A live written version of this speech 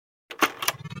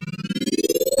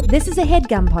This is a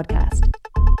HeadGum podcast.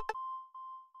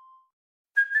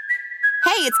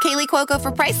 Hey, it's Kaylee Cuoco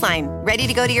for Priceline. Ready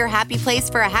to go to your happy place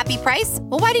for a happy price?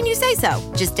 Well, why didn't you say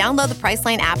so? Just download the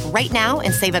Priceline app right now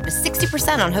and save up to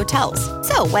 60% on hotels.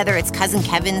 So whether it's Cousin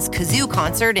Kevin's Kazoo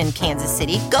Concert in Kansas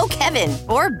City, go Kevin,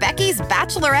 or Becky's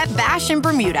Bachelorette Bash in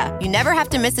Bermuda, you never have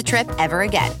to miss a trip ever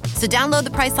again. So download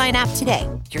the Priceline app today.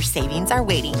 Your savings are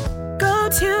waiting. Go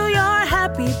to your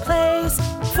happy place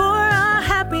for a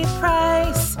happy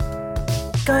price.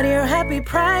 Go to your happy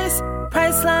price,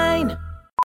 Priceline.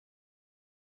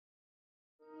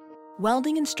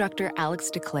 Welding instructor Alex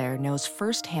DeClaire knows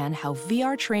firsthand how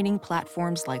VR training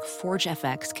platforms like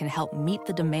ForgeFX can help meet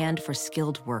the demand for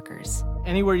skilled workers.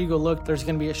 Anywhere you go look, there's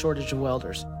going to be a shortage of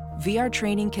welders. VR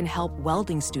training can help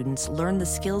welding students learn the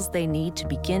skills they need to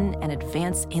begin and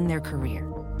advance in their career.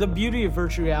 The beauty of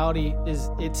virtual reality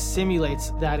is it simulates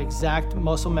that exact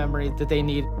muscle memory that they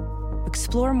need.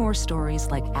 Explore more stories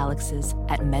like Alex's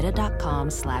at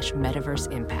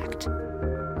meta.com/metaverseimpact.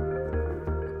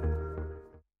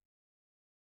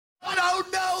 I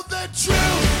don't know the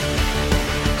truth.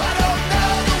 I don't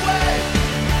know the way.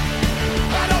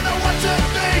 I don't know what to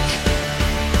think.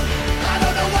 I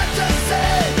don't know what to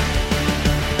say.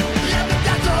 Yeah, but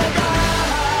that's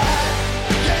alright.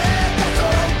 Yeah, that's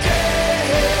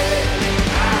okay.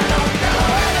 I don't know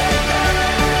anything.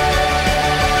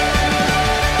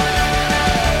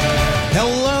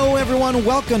 Hello, everyone.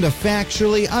 Welcome to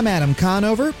Factually. I'm Adam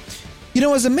Conover. You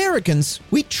know, as Americans,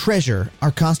 we treasure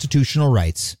our constitutional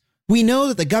rights. We know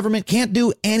that the government can't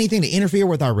do anything to interfere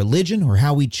with our religion or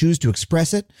how we choose to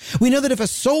express it. We know that if a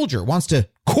soldier wants to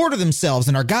quarter themselves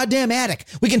in our goddamn attic,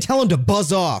 we can tell him to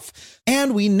buzz off.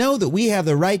 And we know that we have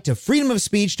the right to freedom of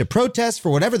speech, to protest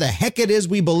for whatever the heck it is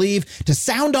we believe, to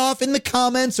sound off in the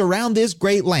comments around this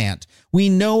great land. We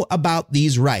know about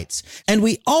these rights. And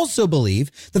we also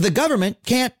believe that the government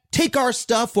can't take our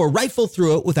stuff or rifle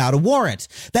through it without a warrant.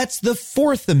 That's the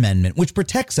Fourth Amendment, which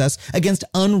protects us against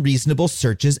unreasonable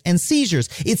searches and seizures.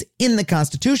 It's in the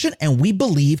Constitution, and we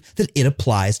believe that it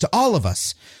applies to all of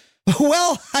us.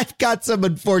 Well, I've got some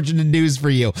unfortunate news for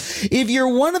you. If you're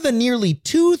one of the nearly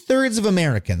 2/3 of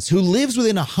Americans who lives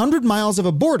within 100 miles of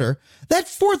a border, that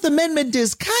Fourth Amendment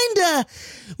is kinda,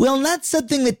 well, not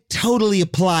something that totally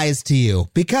applies to you,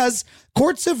 because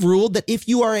courts have ruled that if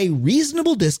you are a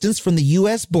reasonable distance from the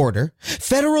U.S. border,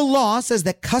 federal law says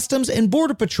that Customs and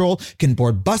Border Patrol can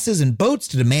board buses and boats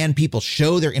to demand people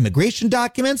show their immigration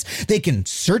documents. They can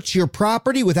search your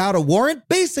property without a warrant.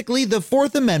 Basically, the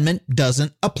Fourth Amendment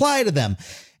doesn't apply to them.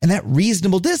 And that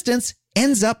reasonable distance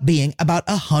ends up being about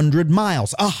 100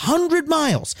 miles. 100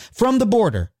 miles from the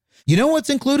border. You know what's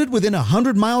included within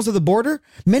 100 miles of the border?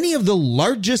 Many of the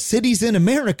largest cities in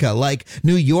America, like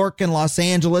New York and Los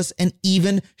Angeles and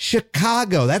even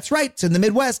Chicago. That's right, it's in the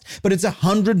Midwest, but it's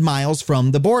 100 miles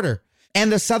from the border.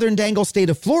 And the southern dangle state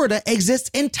of Florida exists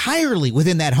entirely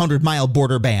within that 100-mile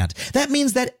border band. That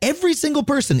means that every single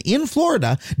person in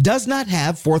Florida does not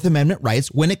have Fourth Amendment rights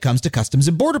when it comes to Customs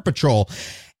and Border Patrol.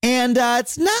 And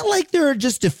it's not like there are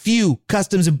just a few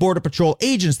Customs and Border Patrol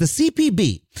agents. The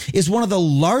CPB is one of the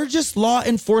largest law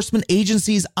enforcement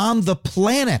agencies on the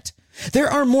planet.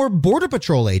 There are more Border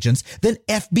Patrol agents than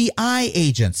FBI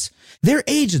agents. Their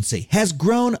agency has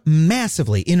grown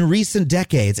massively in recent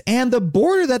decades, and the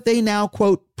border that they now,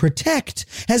 quote, protect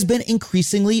has been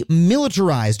increasingly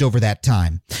militarized over that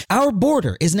time. Our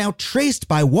border is now traced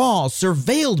by walls,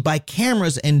 surveilled by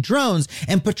cameras and drones,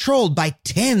 and patrolled by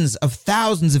tens of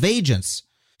thousands of agents.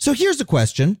 So here's a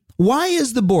question. Why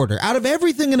is the border, out of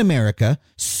everything in America,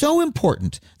 so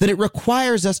important that it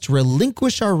requires us to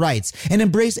relinquish our rights and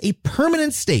embrace a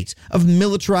permanent state of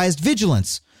militarized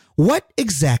vigilance? What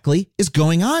exactly is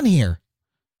going on here?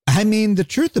 I mean, the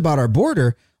truth about our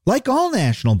border, like all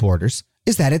national borders,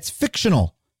 is that it's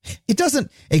fictional. It doesn't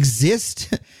exist.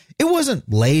 It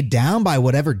wasn't laid down by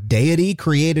whatever deity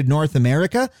created North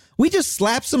America. We just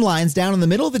slapped some lines down in the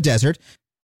middle of the desert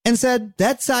and said,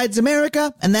 that side's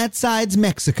America and that side's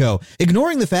Mexico,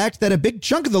 ignoring the fact that a big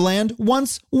chunk of the land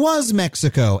once was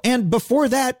Mexico. And before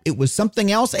that, it was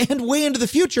something else, and way into the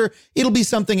future, it'll be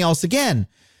something else again.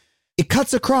 It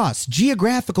cuts across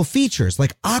geographical features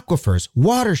like aquifers,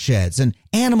 watersheds, and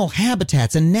animal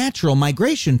habitats and natural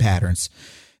migration patterns,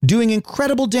 doing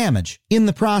incredible damage in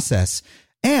the process.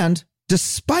 And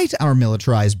despite our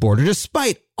militarized border,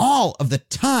 despite all of the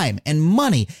time and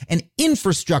money and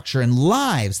infrastructure and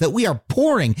lives that we are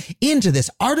pouring into this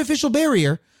artificial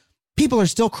barrier, people are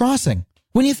still crossing.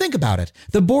 When you think about it,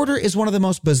 the border is one of the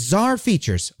most bizarre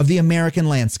features of the American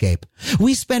landscape.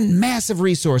 We spend massive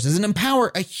resources and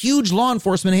empower a huge law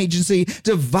enforcement agency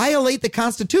to violate the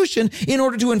Constitution in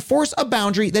order to enforce a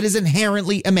boundary that is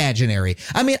inherently imaginary.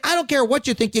 I mean, I don't care what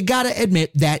you think, you gotta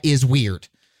admit that is weird.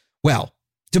 Well,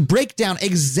 to break down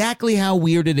exactly how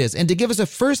weird it is and to give us a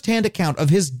firsthand account of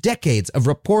his decades of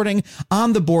reporting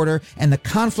on the border and the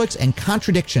conflicts and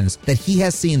contradictions that he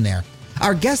has seen there,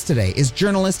 our guest today is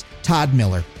journalist Todd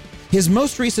Miller. His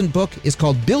most recent book is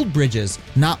called Build Bridges,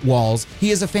 Not Walls. He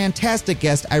is a fantastic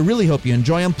guest. I really hope you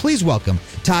enjoy him. Please welcome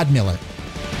Todd Miller.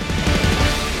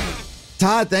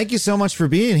 Todd, thank you so much for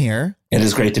being here. It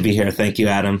is great to be here. Thank you,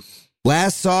 Adam.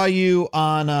 Last saw you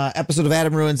on an episode of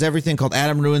Adam Ruins Everything called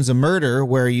Adam Ruins a Murder,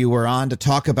 where you were on to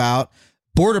talk about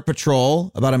Border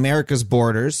Patrol, about America's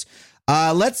borders.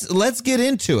 Let's get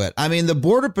into it. I mean, the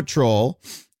Border Patrol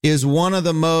is one of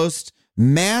the most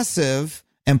massive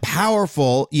and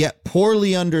powerful yet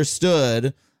poorly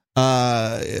understood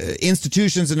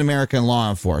institutions in American law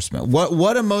enforcement.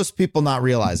 What do most people not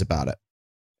realize about it?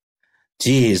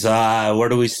 Geez, where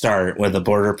do we start with the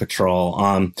Border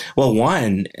Patrol? Well,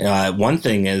 one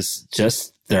thing is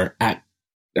just their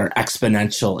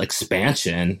exponential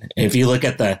expansion. If you look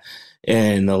at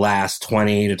in the last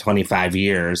 20 to 25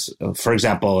 years, for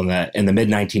example, in the mid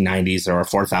 1990s, there were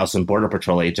 4,000 Border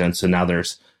Patrol agents, and now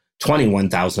there's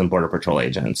 21,000 Border Patrol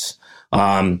agents.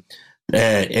 In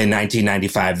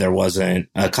 1995, there wasn't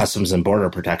a Customs and Border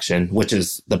Protection, which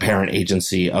is the parent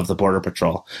agency of the Border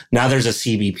Patrol. Now there's a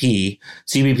CBP.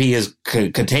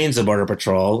 CBP contains the Border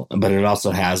Patrol, but it also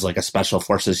has like a Special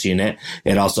Forces unit.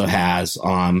 It also has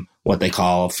what they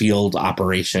call field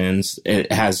operations.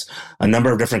 It has a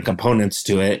number of different components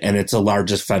to it, and it's the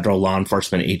largest federal law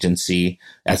enforcement agency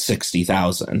at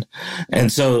 60,000.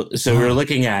 And so we're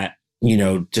looking at,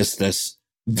 just this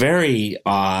very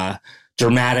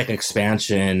dramatic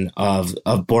expansion of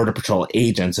Border Patrol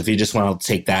agents. If you just want to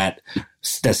take that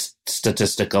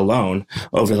statistic alone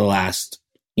over the last,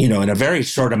 in a very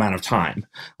short amount of time,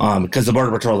 because the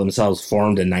Border Patrol themselves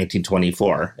formed in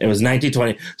 1924. It was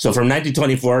 1920. So from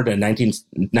 1924 to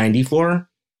 1994,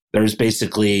 there's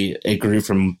basically, it grew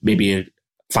from maybe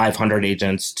 500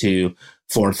 agents to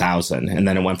 4,000. And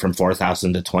then it went from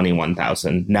 4,000 to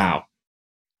 21,000 now.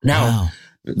 Wow.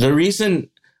 The reason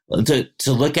to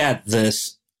look at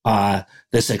this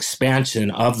expansion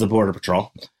of the Border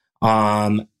Patrol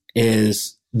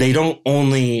is they don't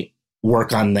only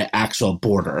work on the actual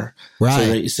border,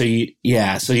 right? So you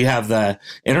have the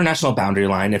international boundary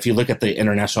line. If you look at the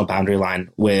international boundary line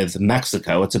with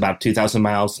Mexico, it's about 2,000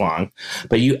 miles long.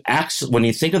 But when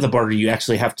you think of the border, you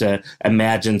actually have to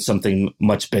imagine something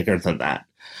much bigger than that.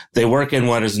 They work in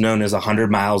what is known as a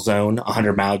 100-mile zone, a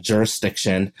 100-mile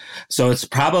jurisdiction. So it's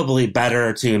probably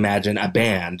better to imagine a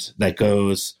band that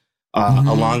goes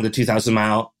along the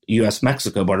 2,000-mile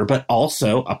U.S.-Mexico border, but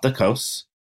also up the coast,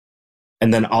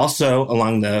 and then also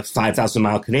along the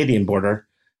 5,000-mile Canadian border,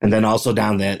 and then also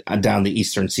down the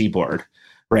eastern seaboard,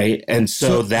 right? And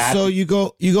so you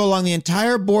go along the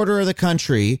entire border of the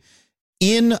country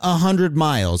in 100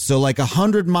 miles. So like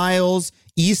 100 miles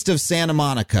east of Santa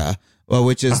Monica,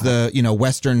 which is the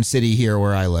western city here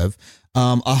where I live,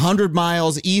 100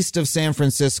 miles east of San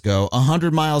Francisco,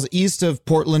 100 miles east of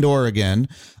Portland, Oregon,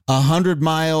 100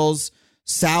 miles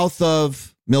south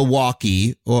of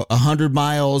Milwaukee, or 100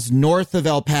 miles north of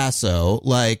El Paso,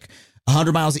 like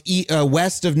 100 miles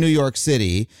west of New York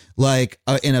City, like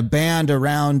in a band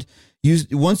around you.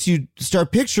 Once you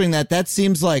start picturing that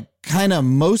seems like kind of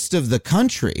most of the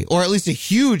country, or at least a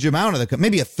huge amount of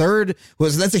maybe a third.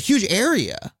 That's a huge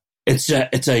area. It's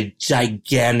a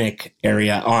gigantic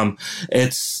area.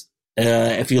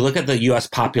 If you look at the U.S.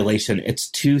 population, it's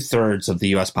 2/3 of the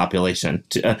U.S. population.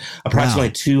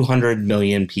 Approximately 200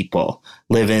 million people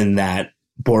live in that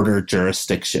border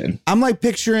jurisdiction. I'm like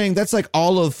picturing that's like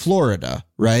all of Florida,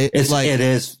 right? It's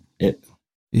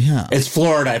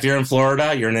Florida. If you're in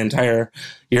Florida,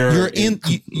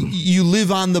 you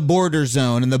live on the border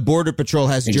zone, and the Border Patrol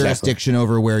has jurisdiction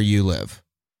over where you live.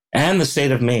 And the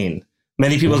state of Maine.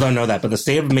 Many people don't know that, but the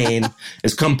state of Maine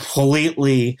is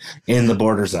completely in the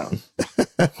border zone.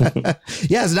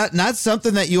 Yeah, it's not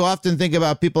something that you often think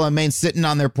about, people in Maine sitting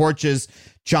on their porches,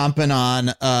 chomping on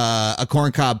a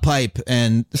corncob pipe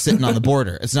and sitting on the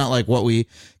border. It's not like what we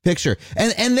picture.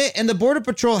 And the Border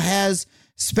Patrol has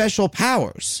special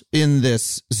powers in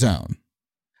this zone.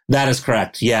 That is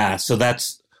correct. Yeah. So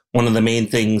that's one of the main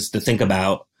things to think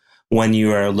about when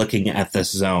you are looking at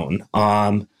this zone.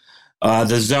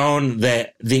 The zone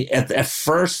that at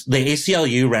first the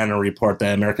ACLU ran a report,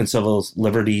 the American Civil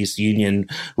Liberties Union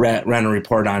ran a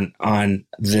report on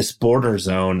this border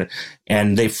zone,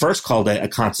 and they first called it a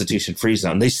constitution-free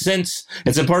zone.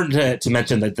 It's important to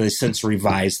mention that they since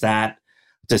revised that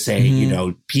to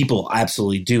say, people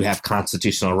absolutely do have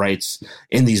constitutional rights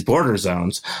in these border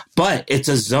zones, but it's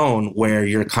a zone where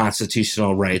your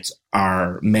constitutional rights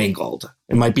are mangled.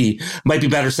 It might be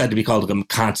better said to be called a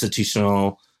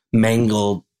constitutional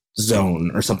mangled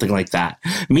zone or something like that,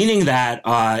 meaning that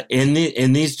in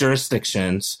these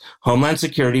jurisdictions, Homeland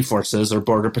Security Forces or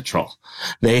Border Patrol,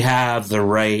 they have the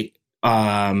right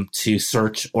to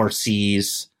search or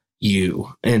seize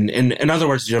you. And in other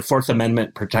words, your Fourth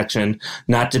Amendment protection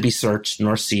not to be searched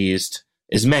nor seized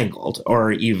is mangled,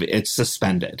 or even it's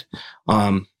suspended.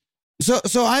 So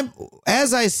I'm,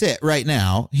 as I sit right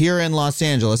now here in Los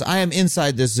Angeles, I am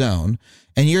inside this zone,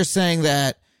 and you're saying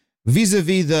that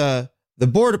vis-a-vis the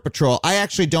Border Patrol, I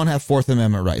actually don't have Fourth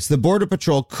Amendment rights. The Border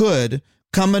Patrol could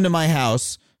come into my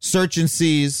house, search and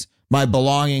seize my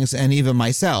belongings and even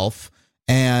myself,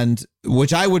 and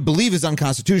which I would believe is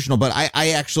unconstitutional, but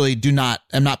I actually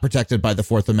am not protected by the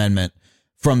Fourth Amendment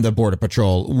from the Border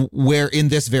Patrol, where in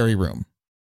this very room.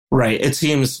 Right. It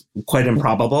seems quite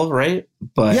improbable, right?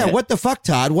 But yeah, what the fuck,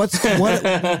 Todd? What?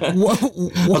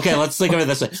 Okay, let's think of it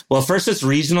this way. Well, first, it's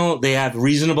reasonable. They have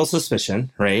reasonable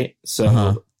suspicion, right?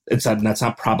 So that's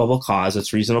not probable cause.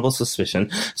 It's reasonable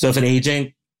suspicion. So if an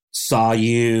agent saw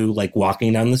you like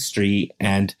walking down the street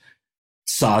and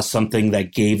saw something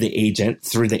that gave the agent,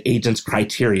 through the agent's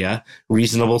criteria,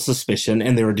 reasonable suspicion,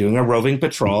 and they were doing a roving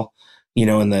patrol,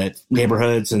 in the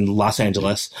neighborhoods in Los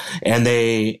Angeles, and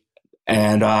they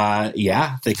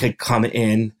could come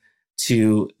in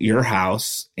to your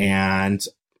house, and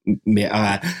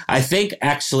I think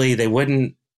actually they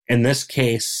wouldn't, in this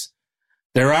case,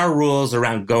 there are rules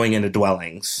around going into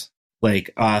dwellings, but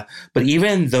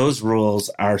even those rules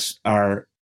are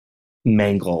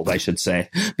mangled, I should say,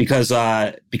 because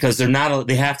they're not,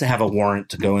 they have to have a warrant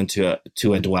to go into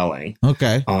a dwelling.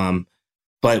 Okay.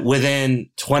 But within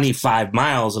 25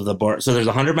 miles of the border, so there's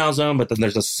a 100-mile zone, but then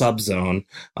there's a sub-zone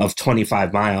of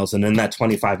 25 miles. And in that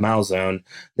 25-mile zone,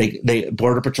 they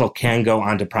Border Patrol can go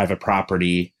onto private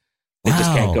property. They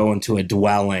just can't go into a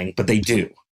dwelling, but they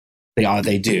do.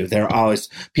 They do. They're always,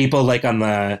 people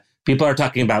are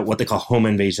talking about what they call home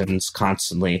invasions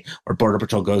constantly, or Border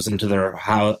Patrol goes into their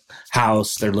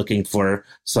house, they're looking for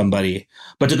somebody.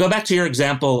 But to go back to your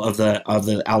example of the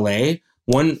LA,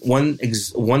 one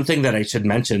thing that I should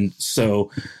mention,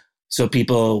 so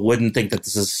people wouldn't think that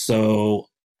this is so,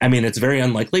 I mean, it's very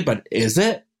unlikely, but is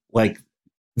it?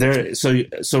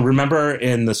 So remember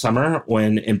in the summer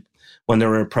when there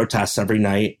were protests every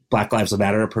night, Black Lives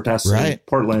Matter protests in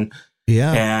Portland.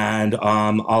 Yeah. And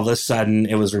all of a sudden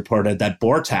it was reported that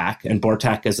BORTAC, and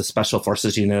BORTAC is a special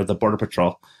forces unit of the Border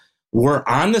Patrol, were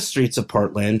on the streets of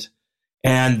Portland,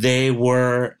 and they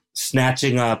were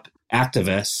snatching up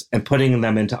activists and putting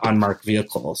them into unmarked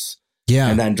vehicles,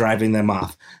 and then driving them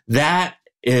off. That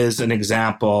is an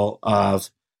example of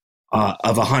a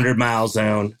 100-mile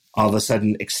zone all of a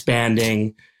sudden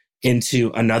expanding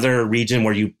into another region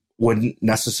where you wouldn't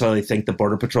necessarily think the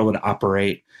Border Patrol would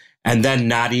operate, and then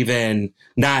not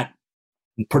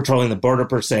patrolling the border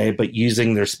per se, but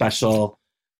using their special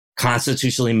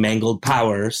constitutionally mangled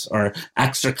powers or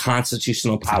extra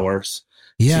constitutional powers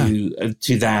to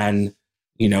then,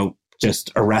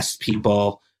 just arrest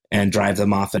people and drive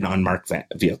them off in unmarked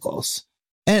vehicles.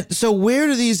 And so where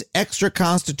do these extra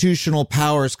constitutional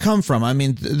powers come from? I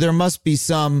mean, there must be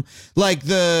some, like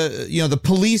the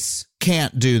police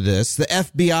can't do this. The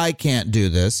FBI can't do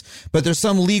this, but there's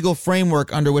some legal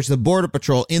framework under which the Border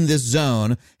Patrol in this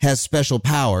zone has special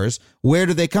powers. Where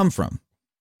do they come from?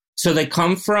 So they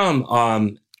come from,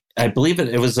 I believe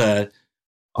it was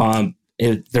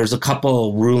there's a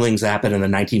couple rulings that happened in the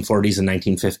 1940s and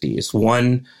 1950s.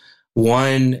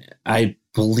 One, I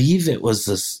believe it was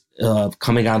this,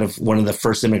 coming out of one of the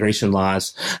first immigration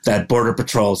laws, that Border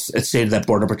Patrol, it stated that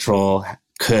Border Patrol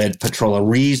could patrol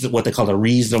what they called a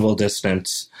reasonable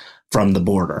distance from the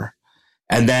border.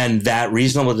 And then that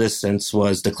reasonable distance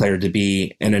was declared to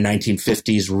be, in a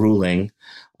 1950s ruling,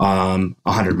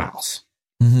 100 miles.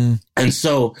 Mm-hmm. And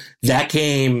so that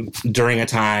came during a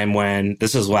time when,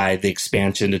 this is why the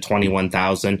expansion to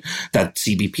 21,000, that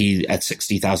CBP at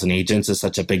 60,000 agents is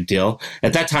such a big deal.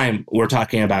 At that time, we're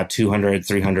talking about 200,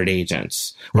 300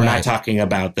 agents. We're not talking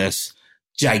about this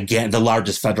the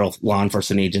largest federal law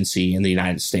enforcement agency in the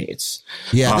United States.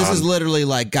 Yeah, this is literally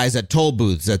like guys at toll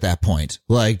booths at that point,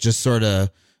 like just sort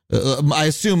of I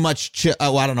assume well,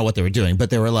 I don't know what they were doing, but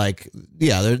they were like,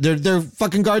 yeah, they're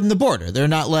fucking guarding the border. They're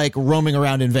not like roaming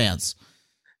around in vans.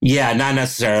 Yeah, not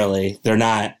necessarily. They're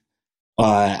not.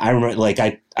 I remember, like,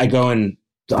 I go and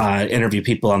interview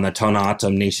people on the Tohono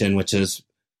O'odham Nation, which is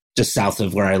just south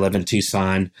of where I live in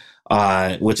Tucson,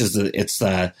 which is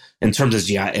in terms of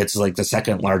it's like the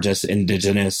second largest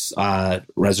indigenous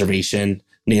reservation,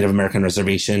 Native American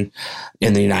reservation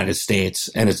in the United States,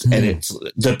 and it's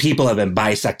the people have been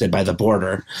bisected by the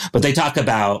border. But they talk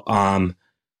about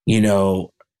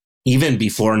even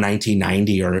before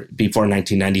 1990 or before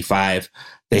 1995,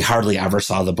 they hardly ever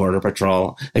saw the Border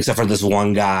Patrol, except for this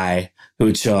one guy who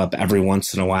would show up every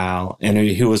once in a while and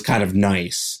who was kind of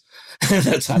nice.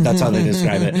 That's how they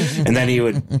describe it. And then he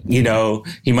would,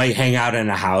 he might hang out in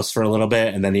a house for a little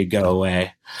bit and then he'd go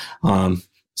away.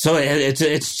 So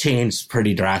it's changed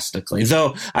pretty drastically.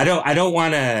 Though I don't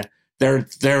want to.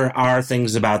 There are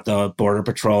things about the Border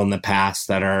Patrol in the past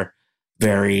that are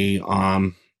very,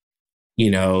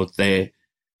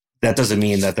 that doesn't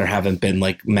mean that there haven't been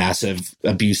like massive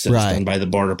abuses done by the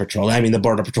Border Patrol. I mean, the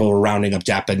Border Patrol were rounding up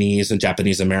Japanese and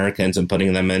Japanese Americans and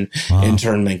putting them in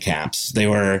internment camps. They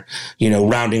were,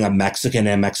 rounding up Mexican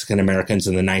and Mexican Americans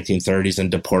in the 1930s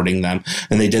and deporting them.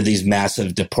 And they did these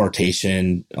massive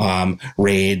deportation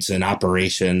raids and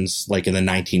operations like in the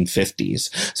 1950s.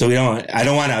 So I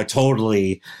don't want to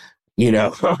totally,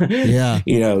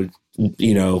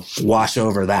 wash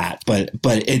over that, but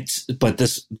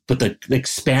the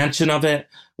expansion of it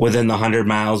within the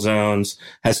 100-mile zones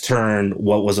has turned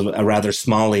what was a rather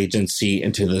small agency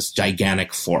into this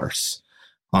gigantic force,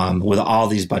 with all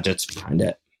these budgets behind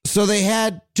it. So they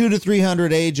had 200 to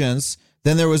 300 agents.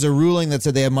 Then there was a ruling that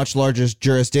said they have much larger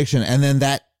jurisdiction, and then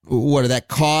that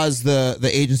caused the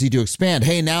agency to expand.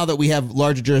 Hey, now that we have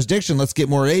larger jurisdiction, let's get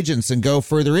more agents and go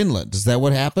further inland. Is that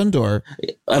what happened? Or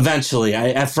eventually,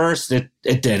 at first it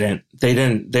didn't. They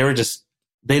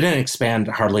didn't expand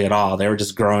hardly at all. They were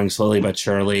just growing slowly but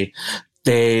surely.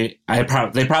 They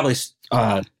probably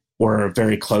were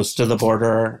very close to the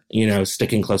border,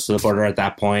 sticking close to the border at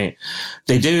that point.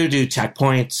 They do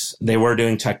checkpoints. They were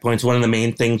doing checkpoints. One of the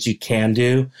main things you can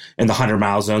do in the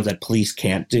 100-mile zones that police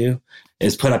can't do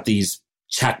is put up these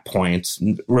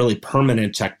checkpoints, really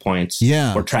permanent checkpoints,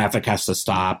 where traffic has to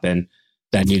stop, and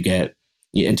then you get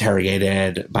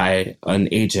interrogated by an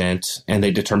agent, and they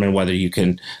determine whether you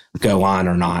can go on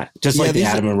or not. Just like the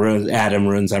Adam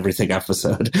Ruins Everything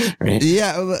episode, right?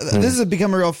 Yeah, this has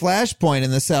become a real flashpoint in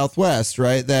the Southwest,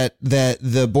 right? That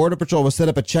the Border Patrol will set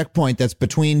up a checkpoint that's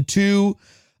between two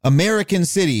American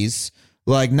cities.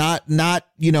 Like not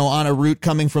on a route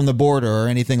coming from the border or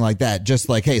anything like that. Just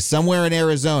like, hey, somewhere in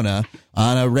Arizona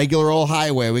on a regular old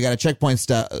highway, we got a checkpoint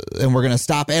and we're going to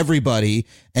stop everybody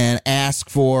and ask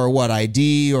for what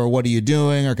ID or what are you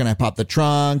doing, or can I pop the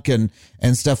trunk and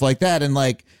stuff like that. And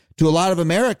like, to a lot of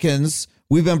Americans,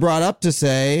 we've been brought up to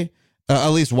say, at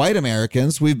least white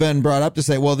Americans, we've been brought up to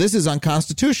say, well, this is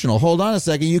unconstitutional. Hold on a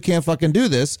second. You can't fucking do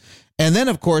this. And then,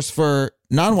 of course, for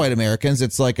non-white Americans,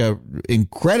 it's like a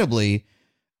incredibly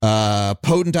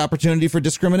potent opportunity for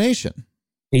discrimination.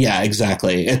 Yeah,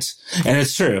 exactly. It's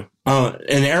true.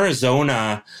 In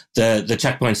Arizona, the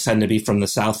checkpoints tend to be from the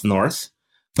south north.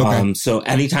 Okay. So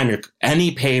anytime any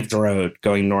paved road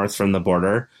going north from the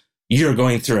border, you're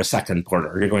going through a second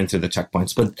border. You're going through the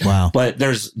checkpoints. But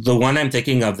there's the one I'm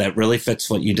thinking of that really fits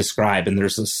what you describe, and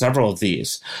there's several of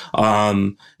these.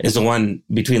 Is the one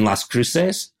between Las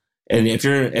Cruces, and if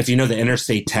you know the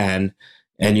Interstate 10.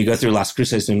 And you go through Las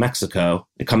Cruces, New Mexico,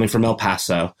 coming from El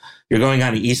Paso, you're going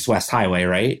on an east-west highway,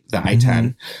 right? The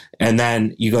I-10. And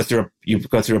then you go through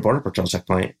a Border Patrol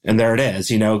checkpoint, and there it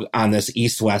is, on this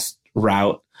east-west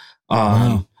route.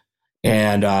 Wow.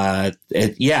 And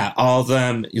all of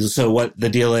them. So what the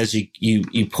deal is,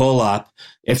 you pull up.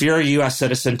 If you're a U.S.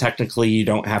 citizen, technically you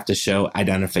don't have to show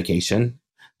identification.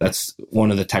 That's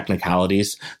one of the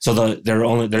technicalities. So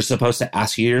they're supposed to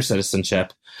ask you your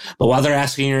citizenship, but while they're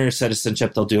asking you your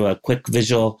citizenship, they'll do a quick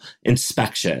visual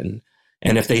inspection.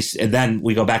 And then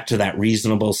we go back to that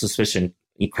reasonable suspicion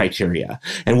criteria.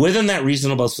 And within that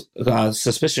reasonable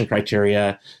suspicion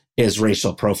criteria is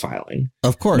racial profiling.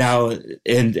 Of course. Now,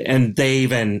 and they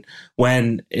even,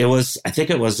 when it was, I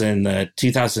think it was in the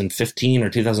 2015 or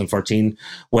 2014,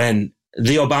 when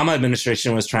the Obama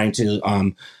administration was trying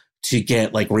to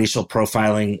get like racial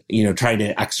profiling, trying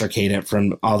to extricate it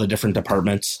from all the different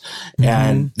departments. Mm-hmm.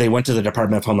 And they went to the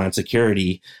Department of Homeland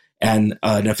Security, and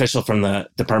an official from the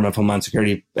Department of Homeland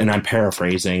Security, and I'm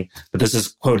paraphrasing, but this is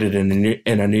quoted in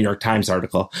a New York Times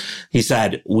article. He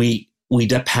said, we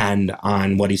depend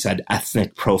on what he said,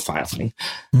 ethnic profiling.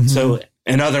 Mm-hmm. So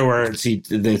In other words,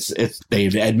 they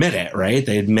admit it, right?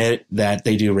 They admit that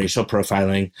they do racial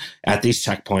profiling at these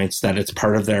checkpoints, that it's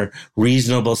part of their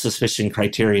reasonable suspicion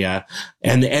criteria.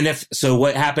 And if so,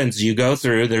 what happens? You go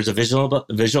through. There's a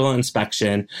visual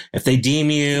inspection. If they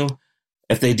deem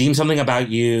something about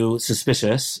you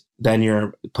suspicious, then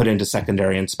you're put into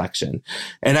secondary inspection.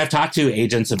 And I've talked to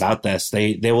agents about this.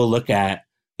 They will look at,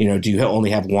 do you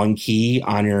only have one key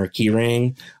on your key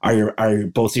ring? Are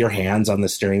both your hands on the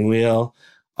steering wheel?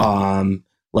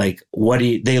 They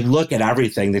look at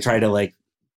everything. They try to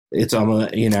it's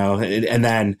almost,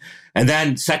 and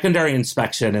then secondary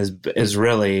inspection is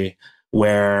really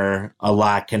where a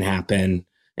lot can happen,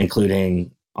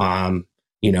 including,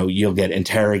 you'll get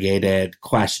interrogated,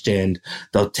 questioned.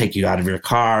 They'll take you out of your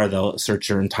car. They'll search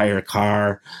your entire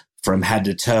car from head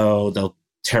to toe. They'll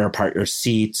tear apart your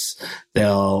seats.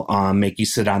 They'll make you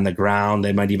sit on the ground.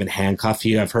 They might even handcuff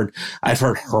you. I've heard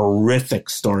horrific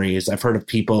stories. I've heard of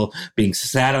people being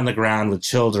sat on the ground with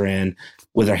children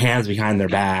with their hands behind their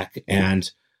back, and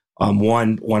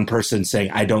one person saying,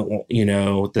 "I don't,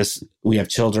 this. We have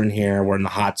children here. We're in the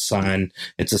hot sun.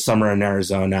 It's a summer in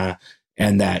Arizona."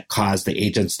 And that caused the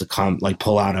agents to come,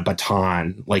 pull out a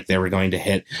baton, like they were going to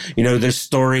hit. There's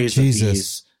stories of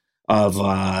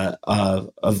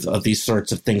these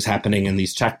sorts of things happening in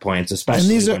these checkpoints,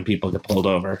 especially when people get pulled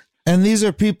over. And these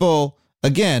are people,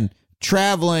 again,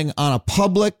 traveling on a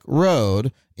public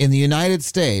road in the United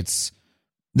States.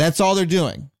 That's all they're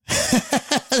doing.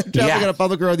 They're traveling on a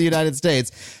public road in the United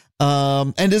States.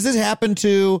 And does this happen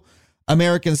to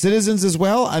American citizens as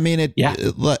well? I mean, it's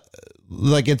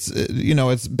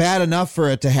bad enough for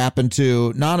it to happen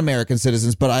to non-American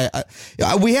citizens, but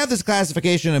we have this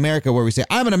classification in America where we say,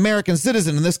 I'm an American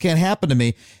citizen and this can't happen to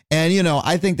me. And,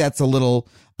 I think that's a little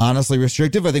honestly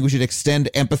restrictive. I think we should extend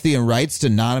empathy and rights to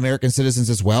non-American citizens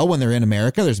as well when they're in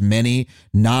America. There's many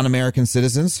non-American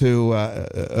citizens who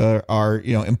are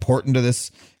important to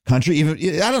this country. Even,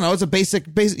 I don't know, it's a basic,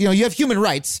 you have human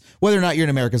rights, whether or not you're an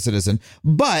American citizen,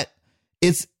 but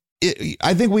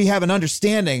I think we have an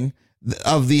understanding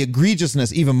of the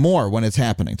egregiousness even more when it's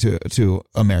happening to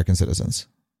American citizens.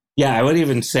 Yeah, I would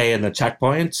even say in the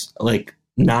checkpoints,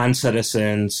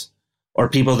 non-citizens or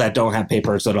people that don't have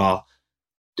papers at all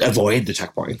avoid the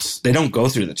checkpoints. They don't go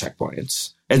through the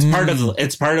checkpoints. It's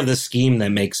part of the scheme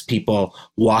that makes people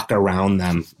walk around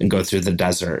them and go through the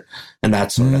desert and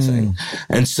that sort of thing.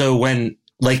 And so when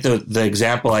the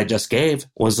example I just gave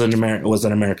was an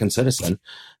American citizen.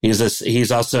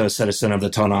 He's also a citizen of the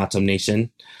Tohono O'odham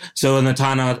Nation. So in the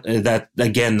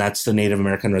Tohono, that's the Native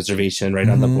American reservation right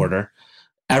on the border.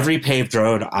 Every paved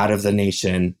road out of the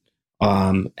nation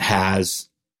has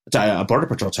a Border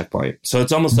Patrol checkpoint. So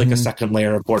it's almost like a second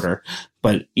layer of border.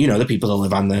 But the people that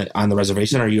live on the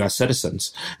reservation are U.S.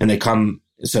 citizens, and they come.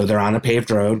 So they're on a paved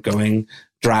road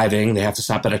driving. They have to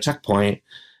stop at a checkpoint.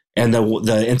 And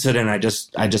the incident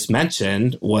I just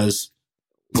mentioned was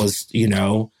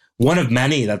one of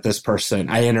many that this person,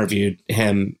 I interviewed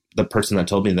him, the person that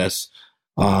told me this,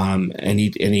 and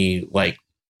he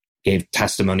gave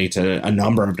testimony to a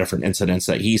number of different incidents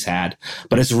that he's had.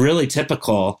 But it's really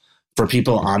typical for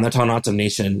people on the Tohono O'odham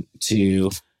Nation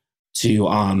to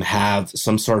have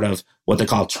some sort of what they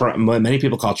call what many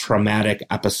people call traumatic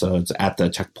episodes at the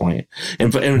checkpoint. In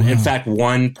fact,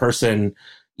 one person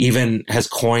even has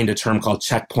coined a term called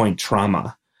checkpoint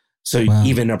trauma. So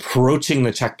even approaching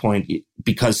the checkpoint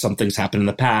because something's happened in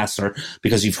the past, or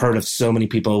because you've heard of so many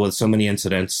people with so many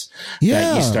incidents,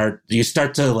 that you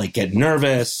start to get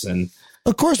nervous. And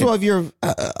of course, if you're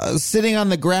sitting on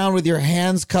the ground with your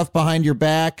hands cuffed behind your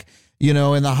back, in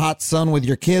the hot sun with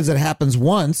your kids, it happens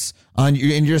once and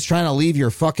you're just trying to leave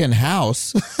your fucking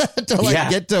house to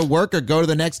get to work or go to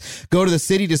the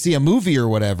city to see a movie or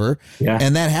whatever. Yeah.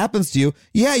 And that happens to you.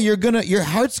 Yeah. Your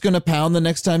heart's going to pound the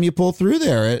next time you pull through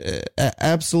there.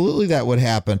 Absolutely. That would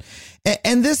happen.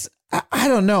 And this, I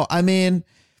don't know. I mean,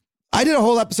 I did a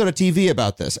whole episode of TV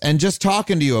about this, and just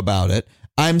talking to you about it,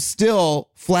 I'm still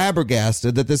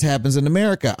flabbergasted that this happens in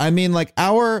America. I mean,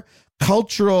 our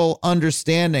cultural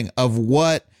understanding of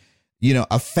what,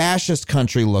 a fascist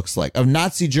country looks like, of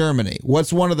Nazi Germany.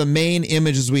 What's one of the main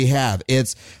images we have?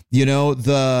 It's,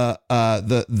 the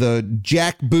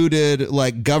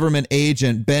jackbooted government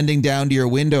agent bending down to your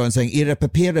window and saying, "Ihre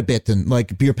Papiere bitten,"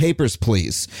 your papers,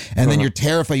 please. And then you're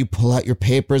terrified. You pull out your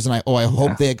papers and I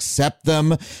hope they accept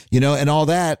them, and all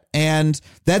that. And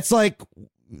that's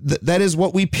that is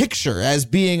what we picture as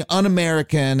being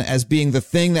un-American, as being the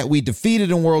thing that we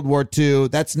defeated in World War II.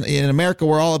 That's in America.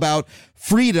 We're all about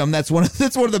freedom. That's one of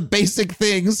the basic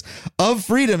things of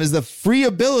freedom, is the free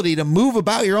ability to move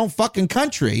about your own fucking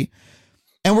country.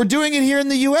 And we're doing it here in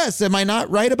the U.S. Am I not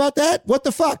right about that? What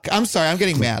the fuck? I'm sorry. I'm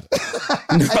getting mad.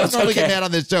 I don't normally get mad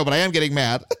on this show, but I am getting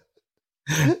mad.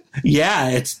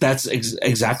 Yeah, that's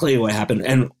exactly what happened.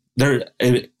 And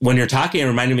when you're talking, it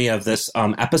reminded me of this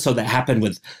episode that happened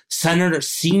with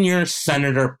Senior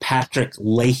Senator Patrick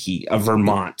Leahy of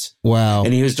Vermont. Wow.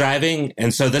 And he was driving.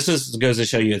 And so goes to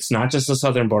show you, it's not just the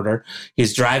southern border.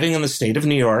 He's driving in the state of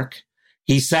New York.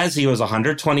 He says he was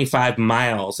 125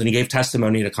 miles, and he gave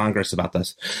testimony to Congress about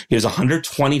this. He was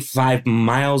 125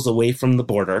 miles away from the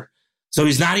border. So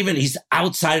he's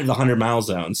outside of the 100-mile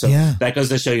zone. So that goes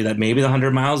to show you that maybe the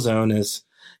 100-mile zone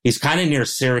he's kind of near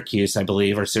Syracuse, I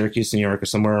believe, or Syracuse, New York, or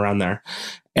somewhere around there.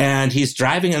 And he's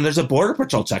driving, and there's a Border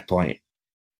Patrol checkpoint.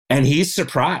 And he's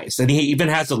surprised. And he even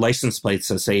has a license plate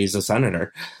to say he's a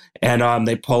senator. And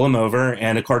they pull him over.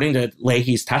 And according to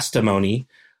Leahy's testimony,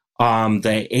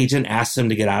 the agent asked him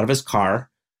to get out of his car.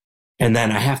 And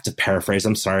then I have to paraphrase.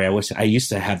 I'm sorry. I wish I used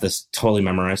to have this totally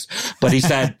memorized. But he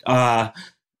said, under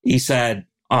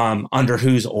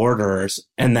whose orders?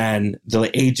 And then the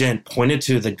agent pointed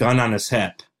to the gun on his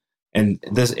hip. And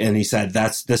he said,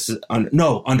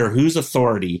 under whose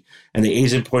authority? And the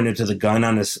agent pointed to the gun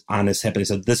on his hip. And he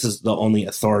said, this is the only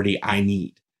authority I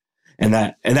need. And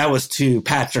that was to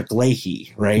Patrick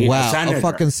Leahy, right? Wow, a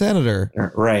fucking senator.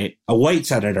 Right. A white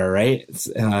senator, right?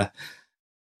 It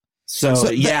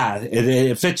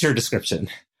fits your description.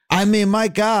 I mean, my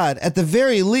God, at the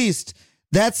very least,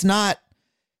 that's not...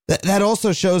 That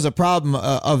also shows a problem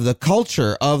of the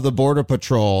culture of the Border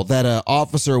Patrol, that an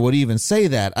officer would even say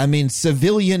that. I mean,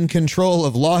 civilian control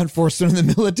of law enforcement in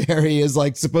the military is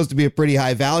supposed to be a pretty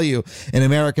high value in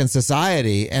American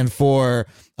society. And for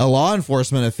a law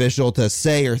enforcement official to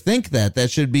say or think that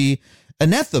should be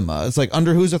anathema. It's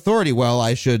under whose authority? Well,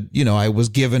 I was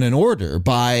given an order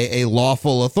by a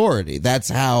lawful authority. That's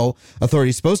how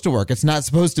authority is supposed to work. It's not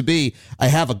supposed to be, I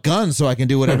have a gun so I can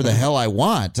do whatever the hell I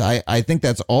want. I think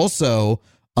that's also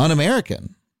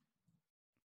un-American.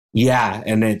 Yeah,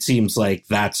 and it seems like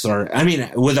with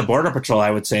the Border Patrol,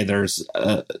 I would say there's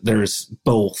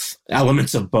both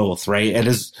elements of both, right? It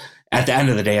is, at the end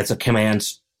of the day, it's a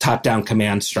top-down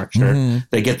command structure. Mm-hmm.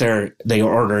 They get their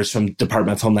orders from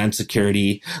Department of Homeland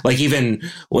Security. Even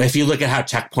if you look at how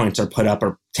checkpoints are put up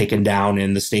or taken down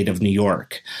in the state of New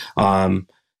York, the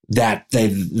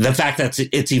fact that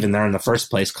it's even there in the first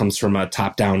place comes from a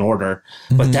top-down order.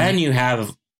 Mm-hmm. But then you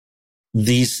have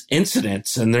these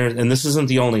incidents, and this isn't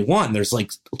the only one. There's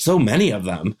so many of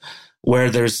them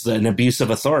where there's an abuse of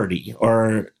authority,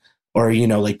 or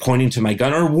pointing to my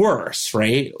gun, or worse,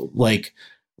 right?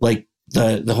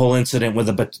 The whole incident with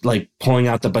pulling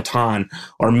out the baton,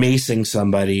 or macing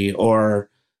somebody, or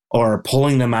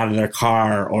pulling them out of their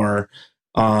car, or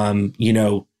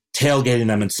tailgating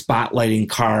them and spotlighting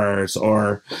cars,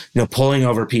 or pulling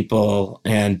over people.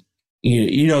 And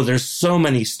there's so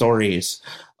many stories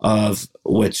of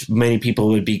which many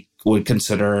people would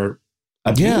consider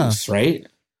abuse, right?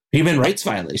 Human rights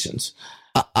violations.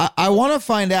 I want to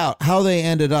find out how they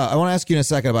ended up. I want to ask you in a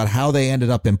second about how they ended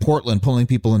up in Portland pulling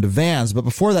people into vans. But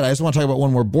before that, I just want to talk about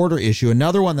one more border issue.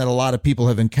 Another one that a lot of people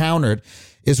have encountered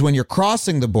is when you're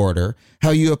crossing the border, how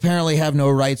you apparently have no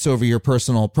rights over your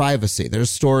personal privacy. There's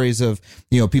stories of,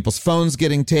 people's phones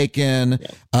getting taken.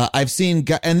 Yeah. I've seen,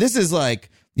 and this is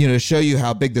to show you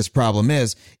how big this problem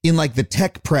is, in the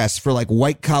tech press for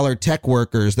white collar tech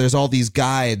workers, there's all these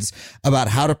guides about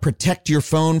how to protect your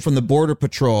phone from the Border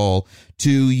Patrol,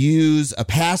 to use a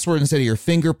password instead of your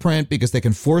fingerprint, because they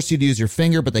can force you to use your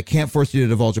finger, but they can't force you to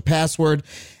divulge a password.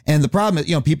 And the problem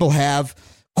is, people have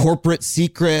corporate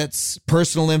secrets,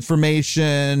 personal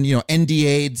information,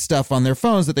 NDA stuff on their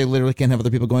phones that they literally can't have other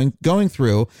people going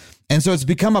through. And so it's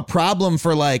become a problem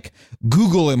for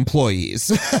Google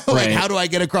employees. Right. How do I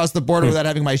get across the border without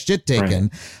having my shit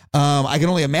taken? Right. I can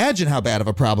only imagine how bad of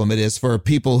a problem it is for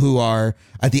people who are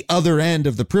at the other end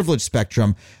of the privilege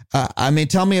spectrum.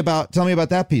 Tell me about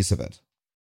that piece of it.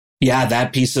 Yeah,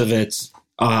 that piece of it's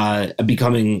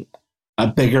becoming a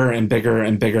bigger and bigger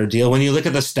and bigger deal. When you look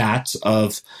at the stats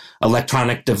of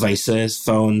electronic devices,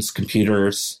 phones,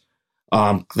 computers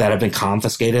that have been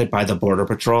confiscated by the Border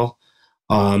Patrol,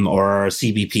 or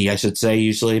CBP, I should say,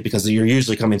 usually, because you're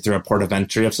usually coming through a port of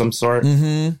entry of some sort.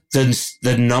 Mm-hmm.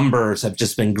 The numbers have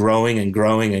just been growing and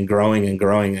growing and growing and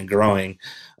growing and growing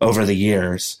over the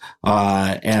years.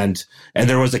 And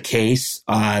there was a case,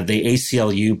 the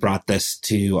ACLU brought this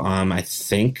to, I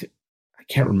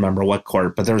can't remember what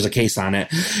court, but there was a case on it,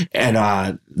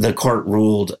 and the court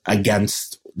ruled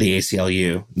against the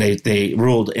ACLU. They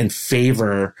ruled in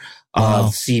favor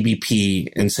of CBP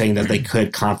in saying that they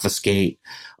could confiscate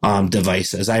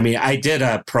devices. I did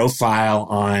a profile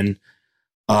on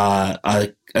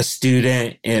a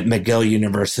student at McGill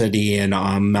University in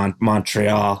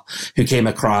Montreal who came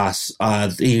across.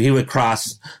 He would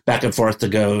cross back and forth to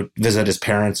go visit his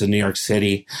parents in New York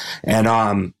City,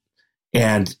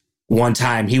 and one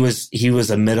time he was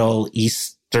a Middle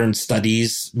Eastern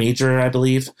Studies major, I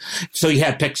believe. So he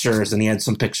had pictures, and he had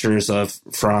some pictures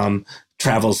from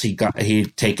travels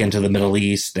he'd taken to the Middle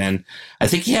East, and I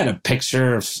think he had a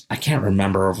picture of, I can't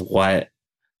remember of what,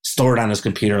 stored on his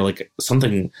computer, like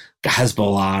something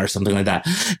Hezbollah or something like that.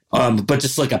 But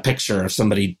just like a picture of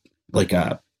somebody, like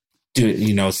I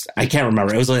can't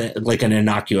remember. It was like an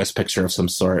innocuous picture of some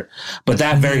sort. But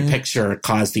that very picture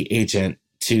caused the agent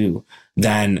to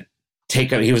then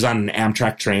he was on an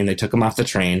Amtrak train. They took him off the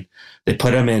train. They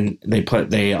put him in, they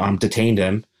detained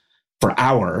him for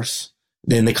hours.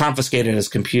 Then they confiscated his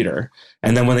computer.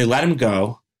 And then when they let him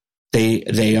go, they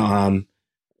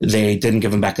didn't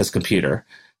give him back his computer.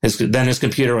 Then his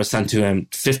computer was sent to him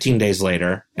 15 days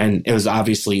later, and it was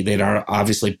they'd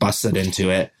obviously busted into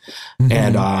it.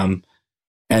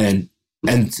 And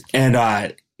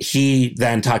he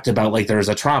then talked about, like, there was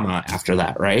a trauma after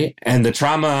that, right? And the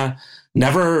trauma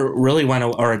never really went,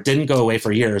 or it didn't go away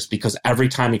for years, because every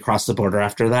time he crossed the border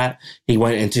after that, he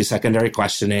went into secondary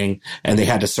questioning, and they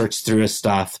had to search through his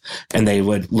stuff, and they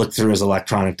would look through his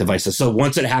electronic devices. So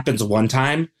once it happens one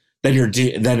time, then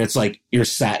then it's like you're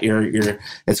set.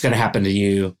 It's going to happen to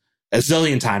you a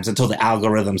zillion times until the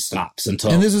algorithm stops. And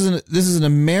this is an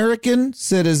American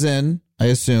citizen, I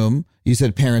assume. You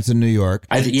said parents in New York.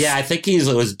 I think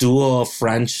it was dual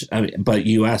French, but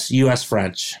U.S.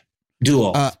 French,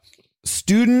 dual.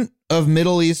 Student of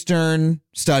Middle Eastern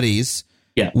Studies.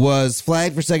 Yeah. Was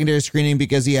flagged for secondary screening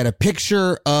because he had a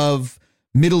picture of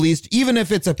Middle East, even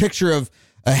if it's a picture of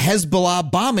a Hezbollah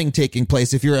bombing taking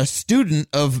place. If you're a student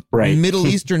of Middle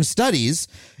Eastern Studies,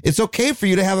 it's okay for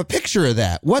you to have a picture of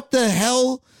that. What the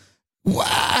hell?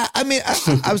 I mean,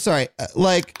 I'm sorry.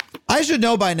 Like, I should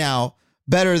know by now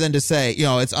better than to say,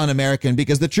 it's un-American,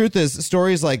 because the truth is,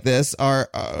 stories like this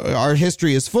our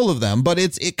history is full of them, but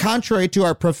it's contrary to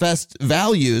our professed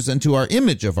values and to our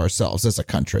image of ourselves as a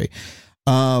country.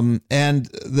 Again,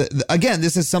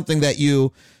 this is something that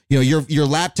your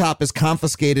laptop is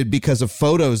confiscated because of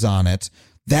photos on it.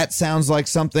 That sounds like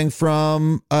something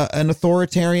from an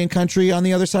authoritarian country on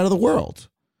the other side of the world.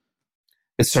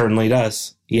 It certainly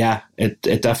does. Yeah, it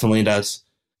definitely does.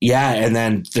 Yeah, and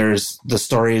then there's the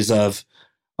stories of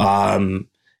on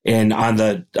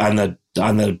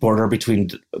the border between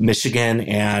Michigan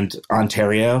and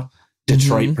Ontario,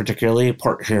 Detroit particularly,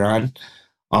 Port Huron.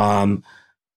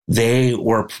 They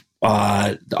were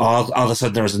all of a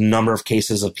sudden there was a number of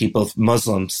cases of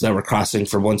Muslims that were crossing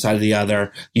from one side to the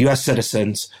other, U.S.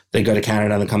 citizens. They go to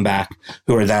Canada and come back,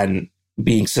 who are then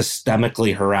being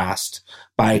systemically harassed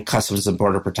by Customs and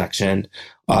Border Protection.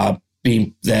 I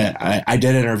did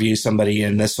interview somebody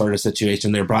in this sort of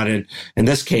situation. They're brought in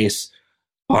this case.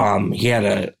 He had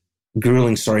a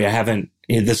grueling story.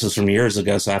 This was from years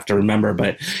ago, so I have to remember,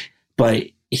 but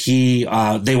they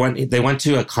went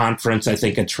to a conference, I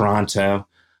think, in Toronto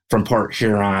from Port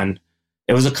Huron.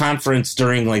 It was a conference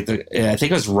during I think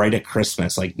it was right at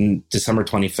Christmas, like December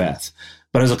 25th.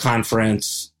 But it was a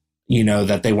conference,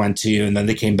 that they went to, and then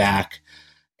they came back,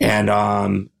 and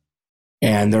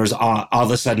there was all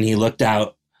of a sudden he looked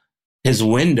out his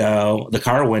window, the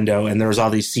car window, and there was all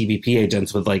these CBP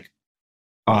agents with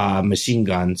machine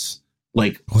guns,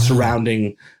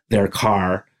 surrounding their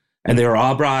car. And they were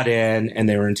all brought in, and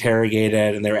they were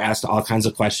interrogated, and they were asked all kinds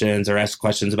of questions. They were asked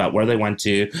questions about where they went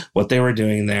to, what they were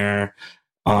doing there,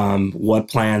 what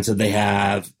plans did they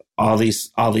have, all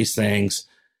these things.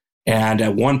 And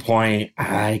at one point,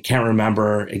 I can't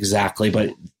remember exactly,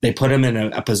 but they put him in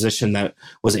a position that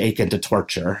was akin to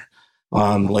torture.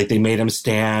 They made him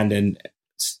stand, and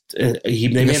they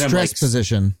made him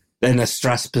in a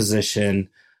stress position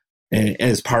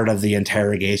as part of the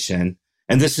interrogation.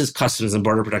 And this is Customs and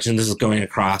Border Protection. This is going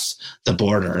across the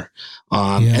border.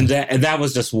 And that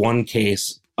was just one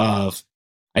case of,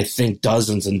 I think,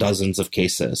 dozens and dozens of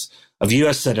cases of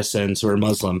U.S. citizens who are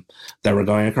Muslim that were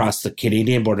going across the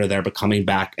Canadian border there, but coming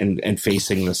back and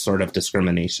facing this sort of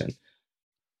discrimination.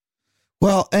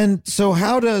 Well, and so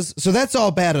so that's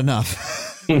all bad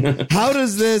enough. How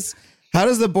does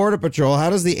the Border Patrol, how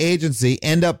does the agency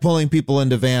end up pulling people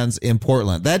into vans in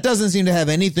Portland? That doesn't seem to have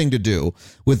anything to do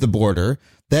with the border.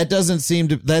 That doesn't seem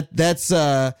to, that's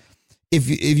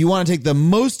if you want to take the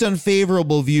most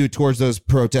unfavorable view towards those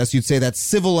protests, you'd say that's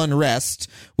civil unrest,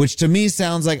 which to me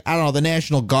sounds like, I don't know, the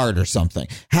National Guard or something.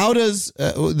 How does,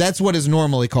 that's what is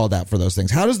normally called out for those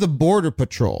things. How does the Border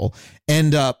Patrol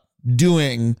end up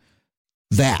doing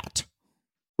that?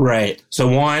 Right. So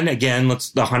one, again, the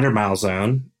 100-mile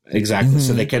zone. Exactly.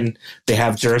 So they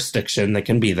have jurisdiction. They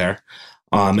can be there.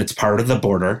 It's part of the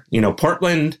border.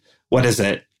 Portland, what is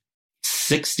it?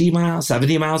 60 miles,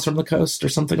 70 miles from the coast or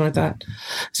something like that.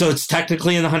 So it's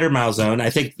technically in the 100-mile zone. I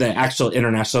think the actual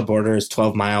international border is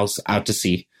 12 miles out to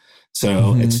sea.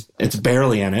 So it's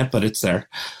barely in it, but it's there.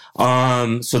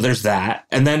 So there's that.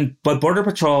 And then, but Border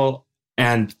Patrol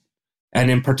and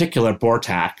in particular,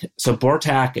 BORTAC. So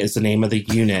BORTAC is the name of the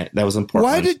unit that was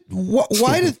important.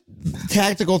 Why did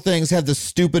tactical things have the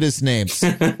stupidest names?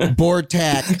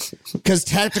 BORTAC. Because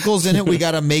tactical's in it, we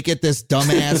got to make it this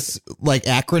dumbass like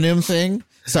acronym thing.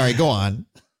 Sorry, go on.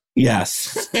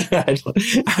 Yes, I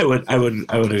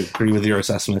would agree with your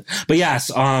assessment. But yes,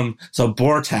 so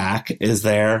BORTAC is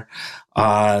there.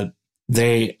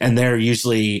 They're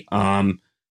usually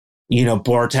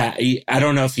BORTAC. I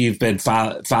don't know if you've been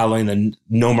following the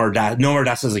No More Deaths. No More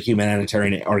Deaths is a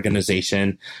humanitarian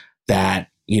organization that,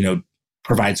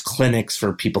 provides clinics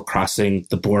for people crossing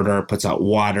the border, puts out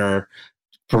water,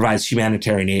 provides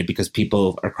humanitarian aid because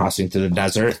people are crossing through the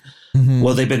desert.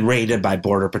 Well, they've been raided by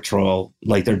Border Patrol.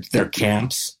 Like their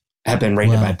camps have been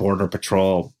raided by Border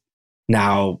Patrol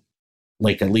now,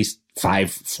 like at least 4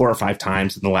 or 5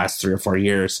 times in the last 3 or 4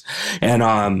 years.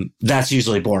 And that's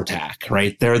usually BORTAC,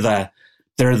 right? They're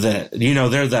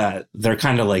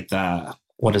kind of like the,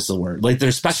 what is the word? Like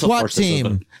they're special SWAT forces.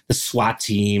 Team. The SWAT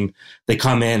team. They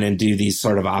come in and do these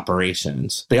sort of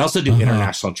operations. They also do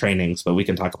international trainings, but we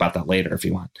can talk about that later if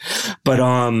you want. But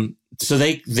so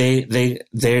they're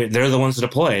the ones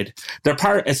deployed.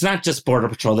 It's not just Border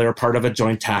Patrol. They're part of a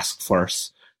joint task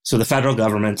force. So the federal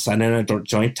government sent in a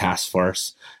joint task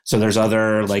force. So there's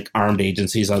other like armed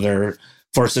agencies, other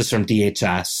forces from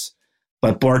DHS.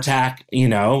 But BORTAC,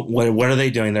 what are they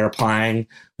doing? They're applying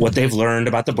what they've learned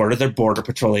about the border. They're Border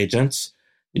Patrol agents.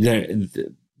 So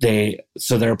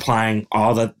they're applying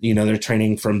all the, they're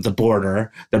training from the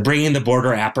border. They're bringing the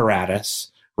border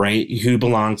apparatus, right? Who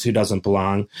belongs, who doesn't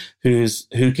belong, who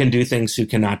can do things, who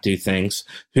cannot do things,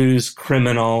 who's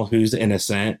criminal, who's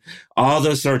innocent, all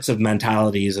those sorts of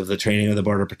mentalities of the training of the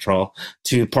Border Patrol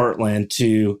to Portland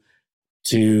to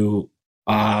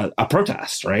a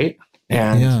protest, right?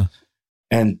 And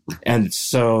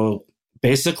so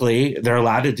basically they're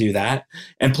allowed to do that.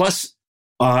 And plus,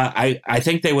 I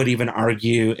think they would even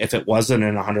argue if it wasn't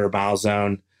in a 100-mile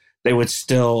zone, they would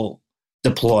still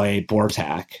deploy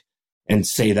BORTAC and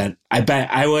say that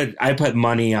I put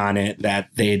money on it that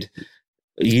they'd,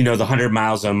 the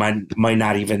 100-mile zone might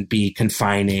not even be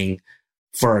confining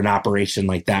for an operation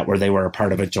like that where they were a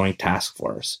part of a joint task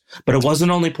force. But it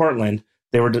wasn't only Portland.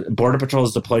 Border Patrol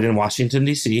is deployed in Washington,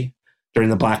 D.C. during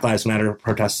the Black Lives Matter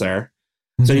protests there.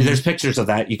 So there's pictures of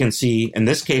that. You can see in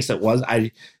this case, it was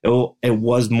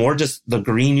more just the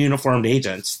green uniformed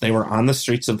agents. They were on the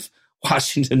streets of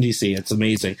Washington, D.C. It's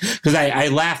amazing because I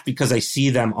laugh because I see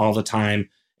them all the time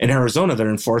in Arizona. They're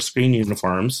in forest green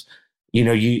uniforms.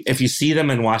 If you see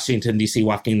them in Washington, D.C.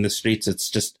 walking the streets, it's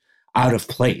just out of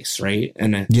place, right?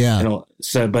 And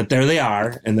but there they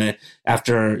are. And right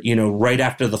after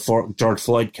the George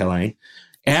Floyd killing.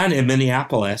 And in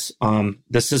Minneapolis,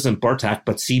 this isn't BORTAC,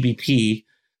 but CBP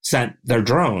sent their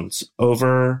drones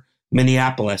over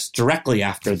Minneapolis directly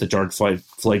after the George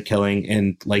Floyd killing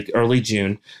in like early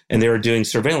June. And they were doing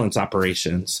surveillance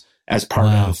operations as part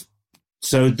of.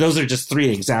 So those are just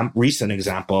 3 recent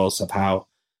examples of how,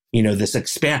 this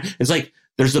expand. It's like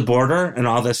there's the border and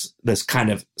all this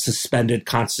kind of suspended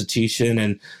constitution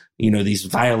and, these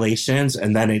violations.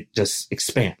 And then it just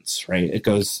expands, right? It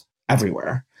goes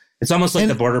everywhere. It's almost like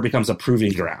the border becomes a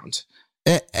proving ground.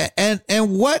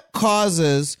 And what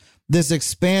causes this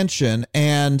expansion?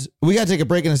 And we got to take a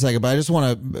break in a second, but I just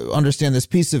want to understand this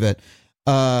piece of it.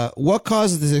 What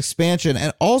causes this expansion?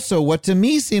 And also what to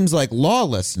me seems like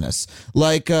lawlessness,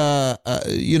 like, an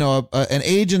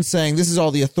agent saying this is all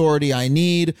the authority I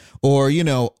need, or,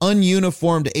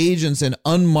 ununiformed agents in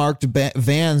unmarked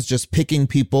vans just picking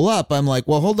people up. I'm like,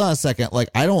 well, hold on a second. Like,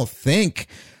 I don't think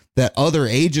that other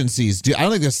agencies do. I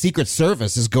don't think the Secret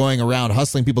Service is going around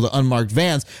hustling people to unmarked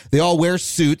vans. They all wear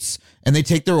suits and they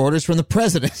take their orders from the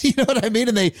president. You know what I mean?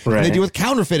 And they deal with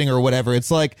counterfeiting or whatever. It's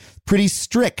like pretty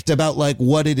strict about like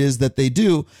what it is that they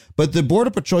do. But the Border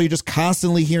Patrol, you're just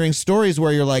constantly hearing stories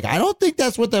where you're like, I don't think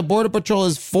that's what the Border Patrol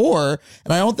is for.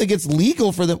 And I don't think it's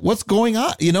legal for them. What's going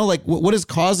on? Like what is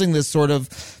causing this sort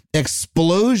of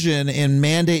explosion in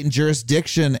mandate and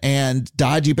jurisdiction and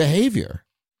dodgy behavior?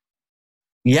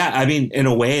 Yeah, I mean, in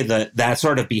a way, that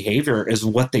sort of behavior is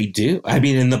what they do. I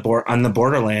mean, on the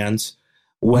borderlands,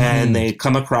 when they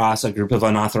come across a group of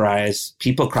unauthorized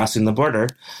people crossing the border,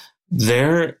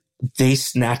 they're they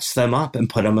snatch them up and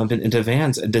put them up into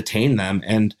vans and detain them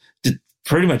and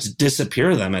pretty much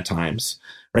disappear them at times,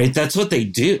 right? That's what they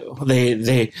do.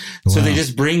 So they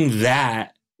just bring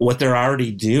that, what they're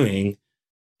already doing,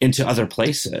 into other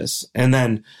places. And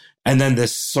then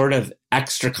this sort of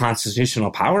extra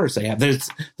constitutional powers they have.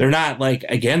 They're not like,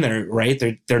 again,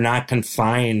 they're not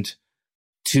confined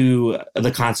to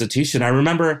the Constitution. I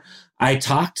remember I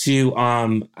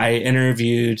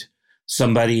interviewed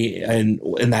somebody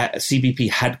in that CBP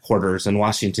headquarters in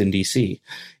Washington, D.C.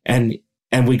 And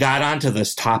we got onto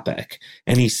this topic,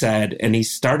 and he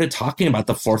started talking about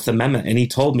the Fourth Amendment, and he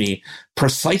told me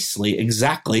precisely,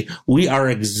 exactly, we are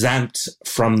exempt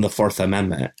from the Fourth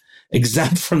Amendment.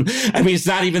 Exempt from, I mean, it's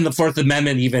not even the Fourth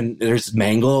Amendment, even there's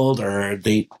mangled or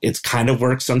it's kind of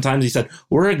works sometimes. He said,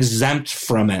 we're exempt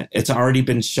from it. It's already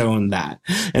been shown that.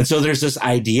 And so there's this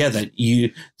idea that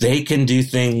they can do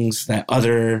things that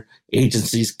other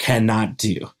agencies cannot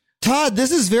do. Todd,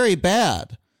 this is very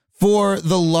bad for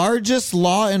the largest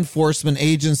law enforcement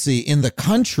agency in the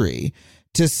country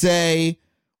to say,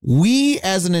 we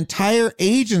as an entire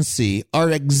agency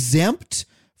are exempt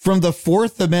from the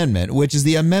Fourth Amendment, which is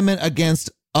the amendment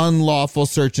against unlawful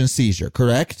search and seizure,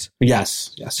 correct?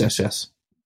 Yes.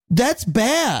 That's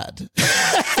bad. For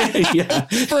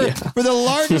the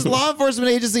largest law enforcement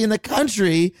agency in the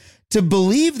country to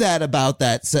believe that about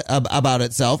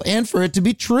itself, and for it to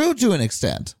be true to an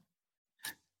extent.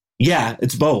 Yeah,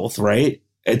 it's both, right?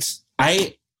 Until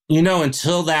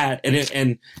that,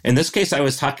 and in this case, I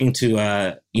was talking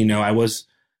to,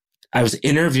 I was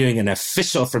interviewing an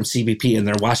official from CBP in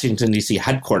their Washington, D.C.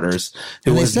 headquarters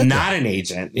who was not an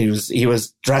agent. He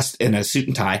was dressed in a suit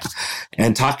and tie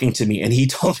and talking to me. And he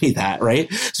told me that,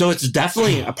 right? So it's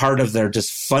definitely a part of their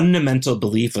just fundamental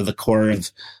belief of the core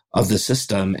of the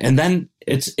system. And then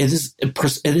it is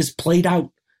played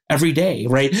out every day,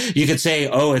 right? You could say,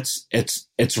 oh,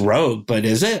 it's rogue, but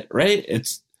is it, right?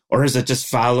 Or is it just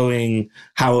following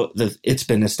how it's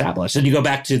been established? And you go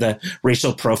back to the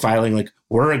racial profiling, like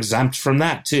we're exempt from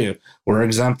that too. We're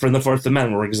exempt from the Fourth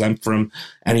Amendment. We're exempt from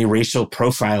any racial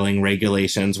profiling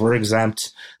regulations. We're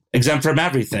exempt from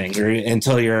everything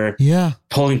until you're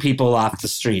pulling people off the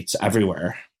streets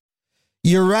everywhere.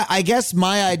 You're right. I guess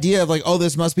my idea of like, oh,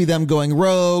 this must be them going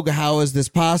rogue. How is this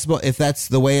possible? If that's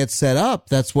the way it's set up,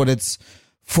 that's what it's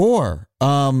for.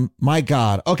 My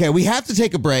God. Okay, we have to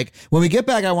take a break. When we get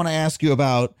back, I want to ask you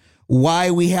about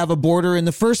why we have a border in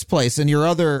the first place and your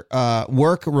other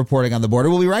work reporting on the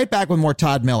border. We'll be right back with more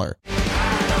Todd Miller.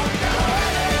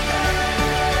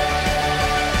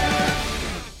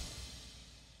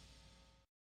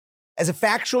 As a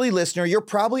Factually listener, you're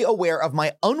probably aware of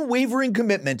my unwavering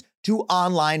commitment to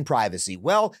online privacy.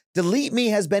 Well, Delete Me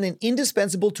has been an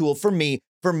indispensable tool for me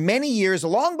for many years,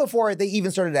 long before they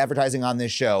even started advertising on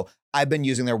this show. I've been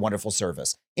using their wonderful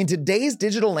service. In today's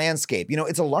digital landscape,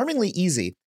 it's alarmingly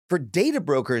easy for data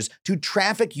brokers to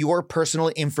traffic your personal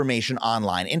information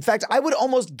online. In fact, I would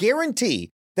almost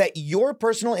guarantee that your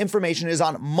personal information is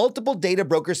on multiple data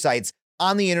broker sites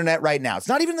on the internet right now. It's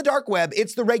not even the dark web,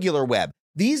 it's the regular web.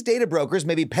 These data brokers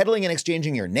may be peddling and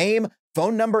exchanging your name,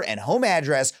 phone number, and home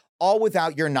address, all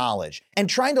without your knowledge. And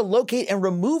trying to locate and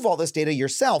remove all this data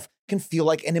yourself can feel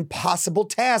like an impossible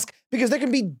task because there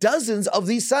can be dozens of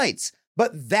these sites.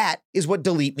 But that is what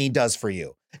Delete Me does for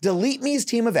you. Delete Me's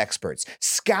team of experts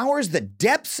scours the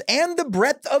depths and the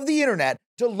breadth of the internet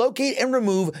to locate and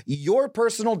remove your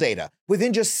personal data.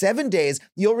 Within just 7 days,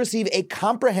 you'll receive a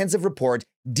comprehensive report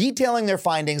detailing their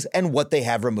findings and what they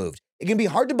have removed. It can be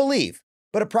hard to believe,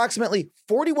 but approximately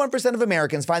 41% of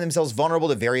Americans find themselves vulnerable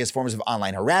to various forms of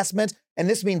online harassment, and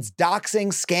this means doxing,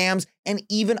 scams, and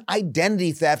even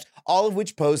identity theft, all of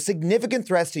which pose significant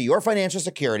threats to your financial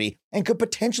security and could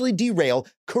potentially derail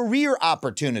career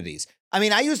opportunities. I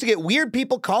mean, I used to get weird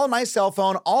people calling my cell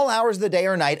phone all hours of the day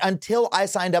or night until I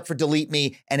signed up for Delete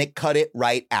Me, and it cut it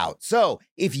right out. So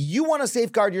if you want to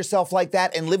safeguard yourself like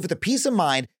that and live with the peace of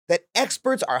mind that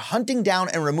experts are hunting down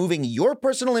and removing your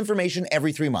personal information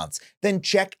every 3 months, then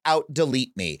check out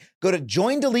Delete Me. Go to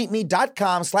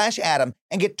joindeleteme.com/Adam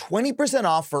and get 20%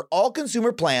 off for all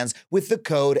consumer plans with the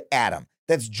code Adam.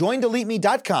 That's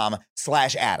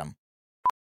joindeleteme.com/Adam.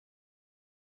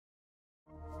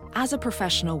 As a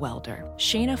professional welder,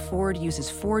 Shayna Ford uses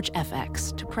Forge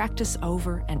FX to practice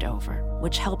over and over,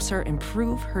 which helps her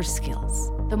improve her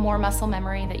skills. The more muscle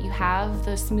memory that you have,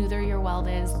 the smoother your weld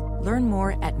is. Learn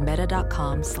more at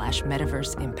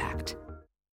meta.com/metaverseimpact.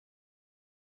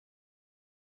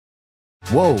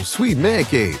 Whoa, sweet man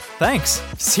cave. Thanks.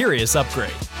 Serious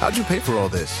upgrade. How'd you pay for all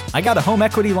this? I got a home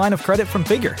equity line of credit from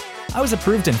Figure. I was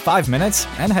approved in 5 minutes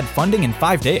and had funding in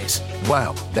 5 days.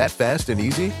 Wow, that fast and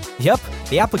easy? Yep,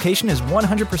 the application is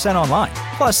 100% online,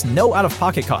 plus no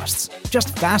out-of-pocket costs.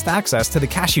 Just fast access to the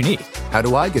cash you need. How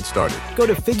do I get started? Go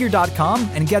to Figure.com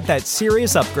and get that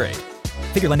serious upgrade.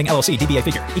 Figure Lending LLC, DBA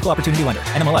Figure, Equal Opportunity Lender,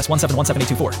 NMLS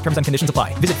 1717824. Terms and conditions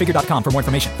apply. Visit Figure.com for more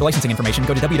information. For licensing information,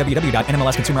 go to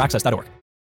www.nmlsconsumeraccess.org.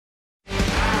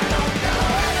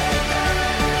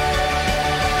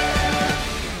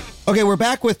 Okay, we're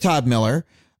back with Todd Miller.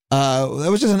 That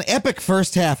was just an epic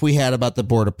first half we had about the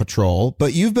Border Patrol,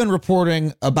 but you've been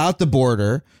reporting about the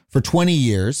border for 20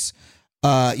 years.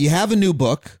 You have a new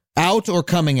book out or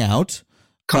coming out.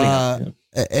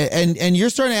 And you're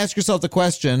starting to ask yourself the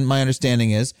question, my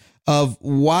understanding is, of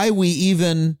why we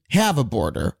even have a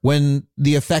border when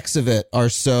the effects of it are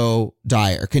so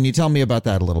dire. Can you tell me about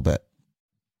that a little bit?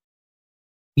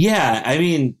 Yeah, I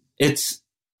mean, it's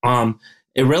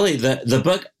it really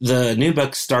the new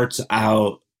book starts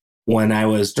out when I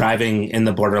was driving in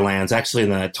the borderlands, actually in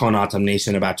the Tohono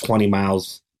Nation, about 20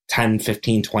 miles, 10,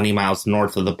 15, 20 miles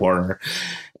north of the border.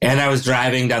 And I was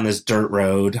driving down this dirt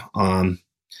road.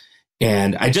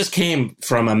 And I just came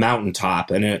from a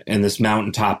mountaintop, and this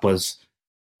mountaintop was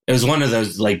one of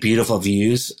those like beautiful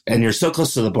views, and you're so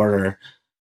close to the border,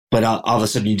 but all of a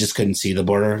sudden you just couldn't see the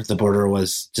border. The border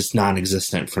was just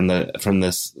non-existent from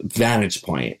this vantage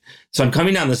point. So I'm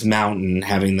coming down this mountain,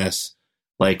 having this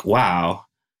like, wow,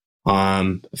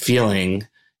 feeling.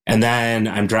 And then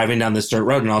I'm driving down this dirt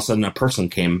road, and all of a sudden a person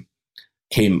came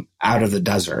out of the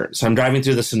desert. So I'm driving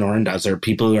through the Sonoran Desert.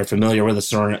 People who are familiar with the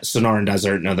Sonoran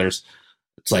Desert know it's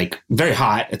like very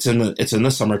hot. It's in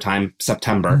the summertime,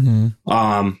 September.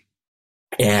 Mm-hmm.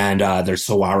 And there's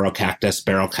saguaro cactus,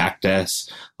 barrel cactus,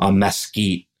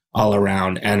 mesquite all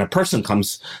around. And a person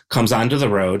comes onto the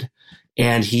road,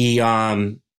 and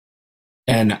and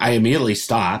I immediately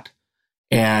stop,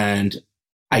 and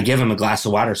I give him a glass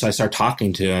of water. So I start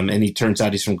talking to him, and he turns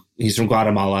out he's from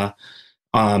Guatemala.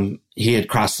 He had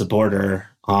crossed the border.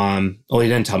 He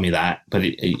didn't tell me that, but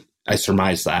I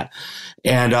surmised that.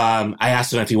 And I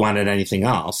asked him if he wanted anything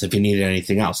else, if he needed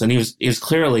anything else. And he was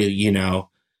clearly,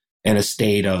 in a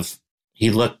state of,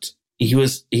 he looked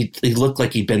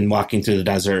like he'd been walking through the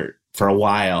desert for a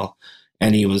while,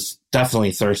 and he was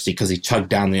definitely thirsty because he chugged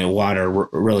down the water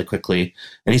really quickly.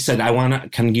 And he said,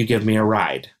 can you give me a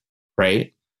ride?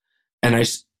 Right. And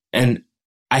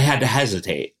I had to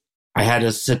hesitate. I had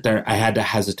to sit there. I had to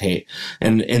hesitate.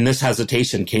 And in this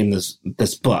hesitation came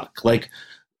this book. Like,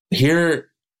 here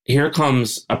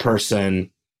comes a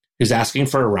person who's asking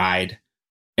for a ride.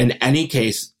 In any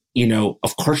case,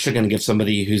 of course you're going to give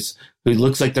somebody who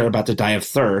looks like they're about to die of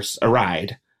thirst a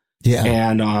ride. Yeah.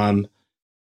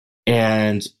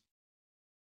 And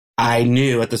I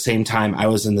knew at the same time I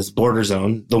was in this border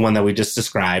zone, the one that we just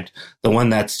described, the one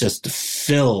that's just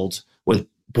filled with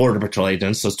Border Patrol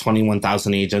agents. Those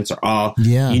 21,000 agents are all,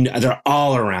 they're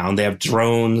all around. They have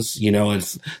drones,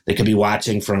 if they could be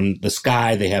watching from the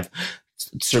sky. They have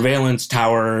surveillance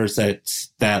towers that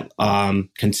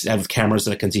can have cameras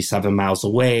that can see 7 miles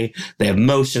away. They have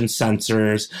motion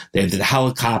sensors. They have the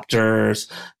helicopters.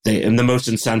 And the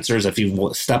motion sensors, if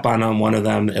you step on one of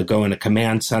them, it'll go in a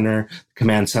command center. The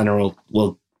command center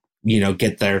will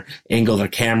get their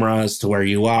cameras to where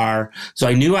you are. So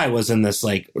I knew I was in this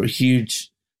like huge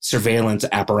surveillance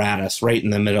apparatus right in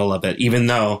the middle of it, even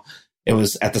though it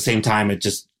was at the same time,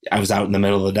 I was out in the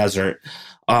middle of the desert.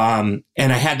 And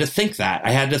I had to think that.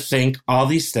 I had to think all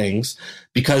these things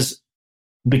because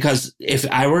if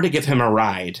I were to give him a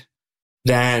ride,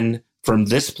 then from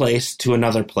this place to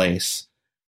another place,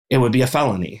 it would be a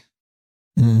felony.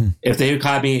 Mm. If they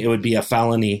caught me, it would be a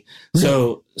felony. Really?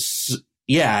 So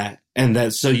yeah. And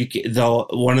that, so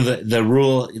one of the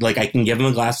rule, like I can give them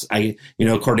a glass,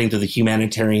 according to the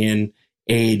humanitarian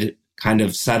aid kind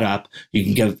of setup, you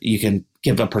can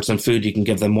give a person food, you can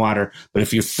give them water. But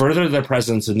if you further their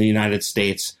presence in the United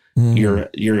States, you're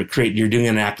doing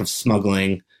an act of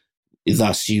smuggling.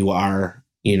 Thus you are,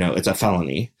 it's a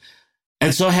felony.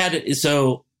 And so I had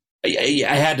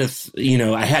to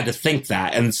think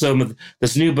that. And so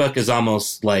this new book is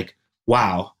almost like,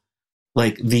 wow.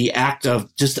 Like the act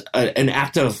of just an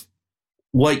act of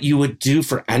what you would do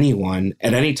for anyone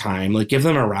at any time, like give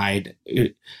them a ride,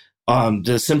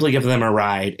 to simply give them a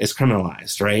ride is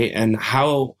criminalized, right? And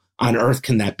how on earth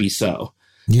can that be so?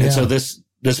 Yeah. And so this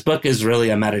book is really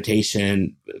a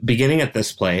meditation beginning at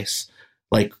this place,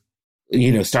 like,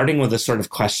 starting with a sort of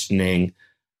questioning,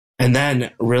 and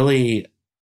then really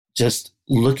just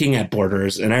looking at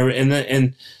borders. And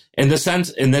in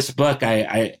this book,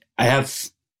 I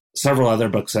have several other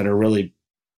books that are really,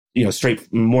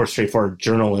 more straightforward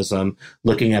journalism,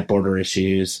 looking at border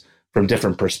issues.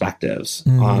 different perspectives.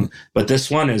 But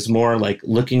this one is more like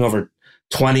looking over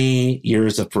 20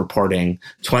 years of reporting,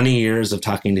 20 years of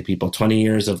talking to people, 20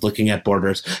 years of looking at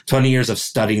borders, 20 years of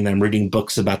studying them, reading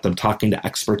books about them, talking to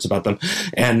experts about them,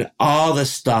 and all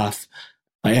this stuff.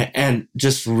 And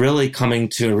just really coming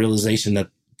to a realization that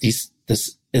this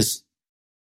is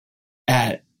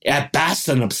at best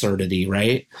an absurdity,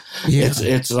 right? Yeah.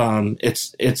 It's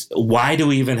why do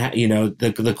we even have,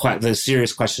 the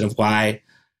serious question of why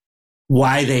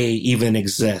they even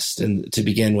exist and to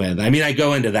begin with. I mean, I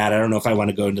go into that. I don't know if I want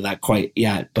to go into that quite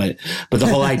yet, but the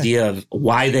whole idea of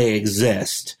why they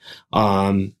exist,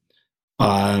 really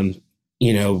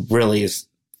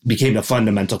became a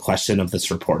fundamental question of this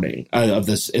reporting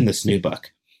in this new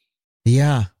book.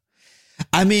 Yeah.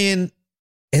 I mean,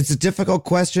 it's a difficult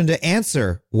question to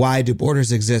answer. Why do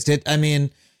borders exist? They're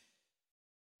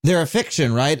a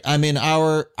fiction, right? I mean,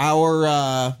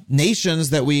 our nations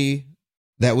that we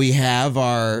have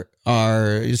are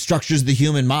structures of the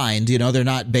human mind. They're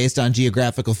not based on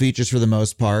geographical features for the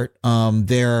most part.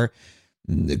 They're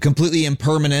completely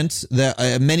impermanent.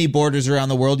 Many borders around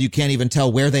the world, you can't even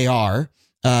tell where they are.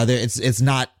 It's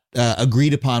not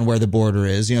agreed upon where the border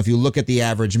is. If you look at the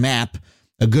average map,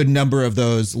 a good number of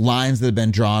those lines that have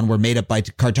been drawn were made up by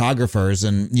cartographers,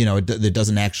 and it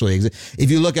doesn't actually exist.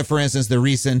 If you look at, for instance, the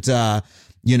recent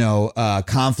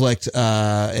conflict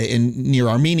near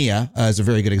Armenia is a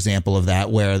very good example of that,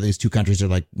 where these two countries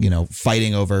are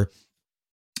fighting over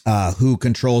who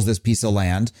controls this piece of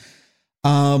land.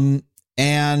 And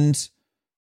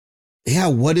yeah,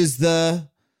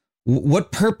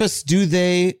 what purpose do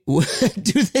they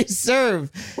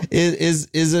serve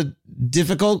is a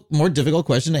more difficult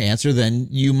question to answer than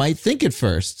you might think at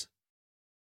first.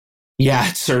 Yeah,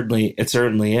 it certainly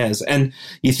is. And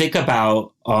you think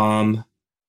about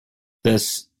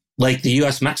this, like the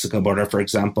U.S.-Mexico border, for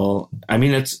example. I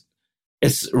mean, it's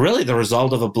really the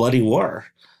result of a bloody war.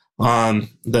 The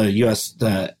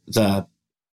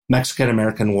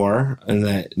Mexican-American War in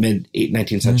the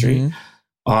mid-19th century.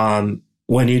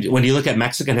 When you look at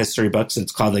Mexican history books,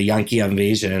 it's called the Yankee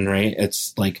invasion, right?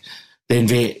 It's like they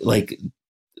invade, like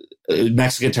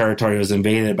Mexican territory was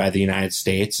invaded by the United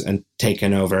States and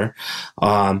taken over.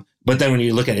 But then when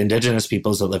you look at indigenous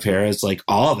peoples that live here, it's like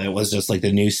all of it was just like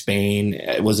the New Spain.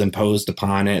 It was imposed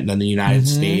upon it, and then the United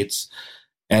States.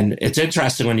 And it's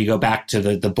interesting when you go back to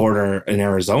the border in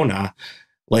Arizona,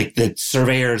 like the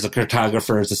surveyors, the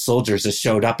cartographers, the soldiers just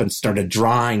showed up and started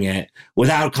drawing it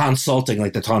without consulting,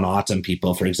 like the Tohono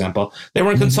people, for example. They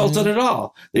weren't consulted at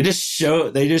all. They just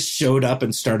showed up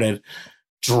and started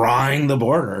drawing the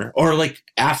border. Or like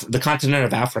the continent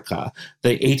of Africa,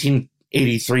 the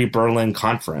 1883 Berlin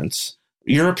Conference.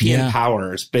 European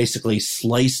powers basically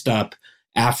sliced up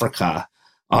Africa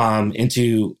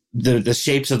into the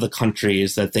shapes of the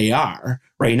countries that they are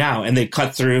right now. And they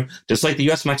cut through, just like the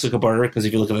U.S.-Mexico border, because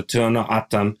if you look at the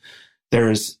Tohono,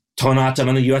 there's Tohono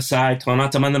on the U.S. side,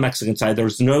 Tohono on the Mexican side. There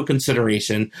was no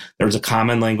consideration. There was a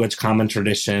common language, common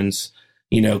traditions,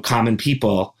 common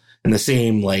people. And the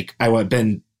same, like, I've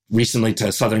been recently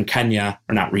to southern Kenya,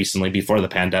 or not recently, before the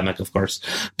pandemic, of course.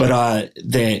 But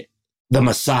the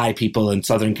Maasai people in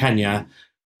southern Kenya,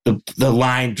 the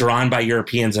line drawn by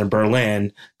Europeans in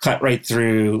Berlin cut right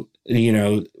through,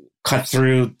 cut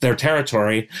through their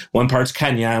territory. One part's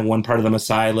Kenya, and one part of the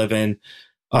Maasai live in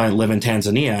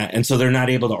Tanzania. And so they're not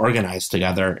able to organize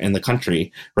together in the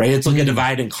country, right? It's like a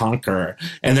divide and conquer.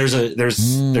 And there's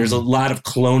a lot of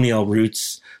colonial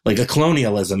roots, like a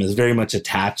colonialism is very much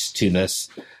attached to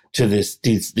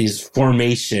these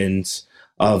formations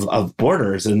of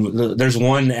borders. And there's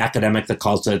one academic that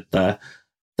calls it the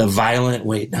violent,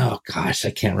 I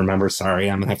can't remember.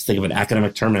 Sorry. I'm gonna have to think of an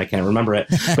academic term and I can't remember it,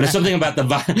 but it's something about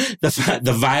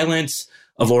the violence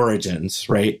of origins,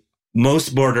 right?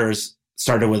 Most borders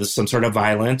started with some sort of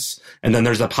violence, and then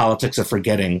there's the politics of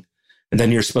forgetting. And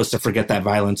then you're supposed to forget that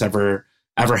violence ever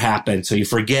happened. So you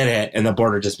forget it, and the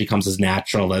border just becomes as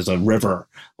natural as a river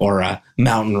or a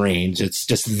mountain range. It's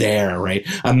just there, right?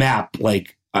 A map,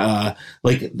 a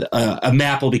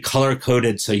map will be color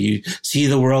coded, so you see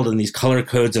the world in these color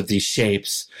codes of these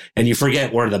shapes, and you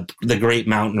forget where the great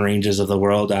mountain ranges of the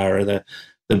world are, or the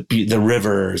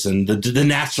rivers and the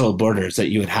natural borders that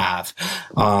you would have.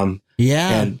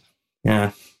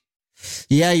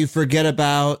 You forget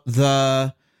about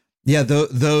those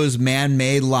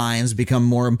man-made lines become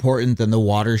more important than the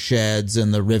watersheds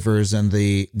and the rivers and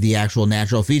the actual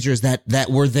natural features that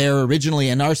were there originally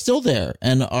and are still there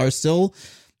and are still,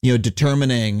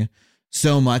 determining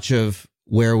so much of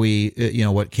where we,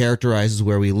 what characterizes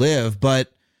where we live.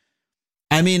 But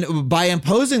I mean, by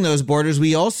imposing those borders,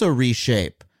 we also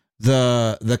reshape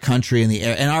the country and the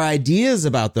air, and our ideas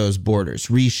about those borders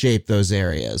reshape those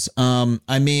areas.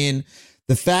 I mean,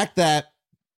 the fact that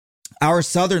our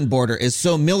southern border is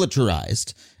so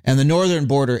militarized and the northern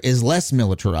border is less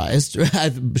militarized,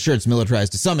 I'm sure it's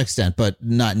militarized to some extent, but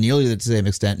not nearly to the same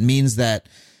extent, means that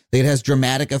it has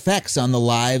dramatic effects on the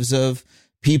lives of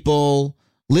people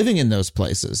living in those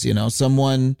places. You know,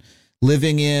 someone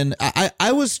living in,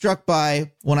 I was struck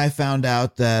by when I found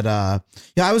out that,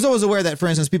 I was always aware that, for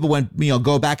instance, people went,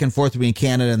 go back and forth between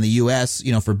Canada and the US,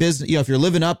 for business, if you're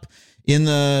living up in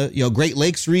the, Great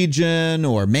Lakes region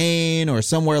or Maine or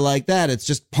somewhere like that, it's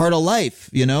just part of life,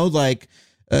 like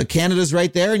Canada's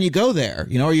right there and you go there,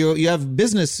 or you have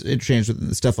business exchange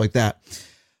with stuff like that.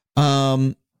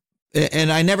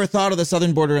 And I never thought of the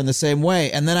southern border in the same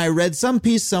way. And then I read some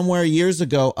piece somewhere years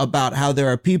ago about how there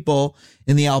are people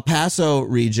in the El Paso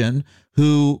region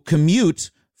who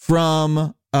commute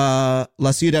from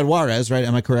La Ciudad Juarez, right?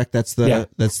 Am I correct? That's the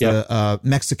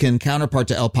Mexican counterpart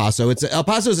to El Paso. El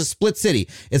Paso is a split city.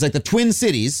 It's like the Twin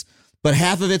Cities, but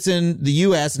half of it's in the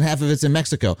U.S. and half of it's in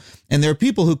Mexico. And there are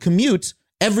people who commute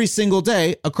every single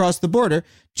day across the border,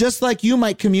 just like you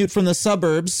might commute from the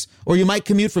suburbs, or you might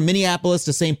commute from Minneapolis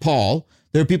to St. Paul.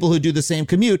 There are people who do the same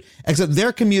commute, except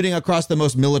they're commuting across the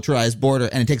most militarized border,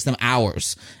 and it takes them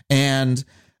hours. And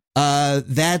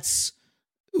that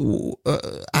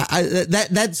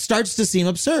starts to seem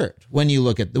absurd when you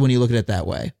look at it that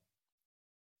way.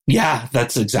 Yeah,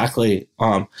 that's exactly.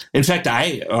 In fact,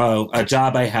 a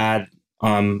job I had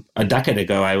a decade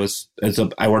ago, I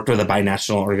worked with a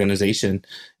binational organization,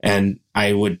 and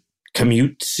I would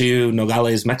commute to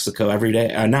Nogales, Mexico every day.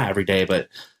 Not every day, but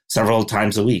several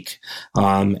times a week.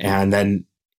 And then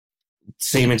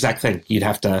same exact thing. You'd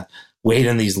have to wait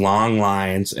in these long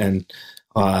lines and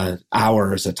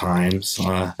hours at times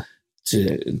to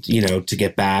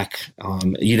get back.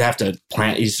 You'd have to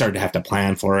plan. You start to have to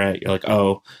plan for it. You're like,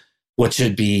 oh, what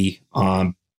should be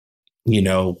 30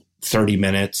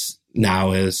 minutes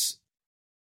now is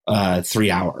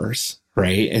 3 hours,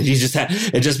 right? And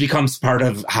it just becomes part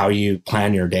of how you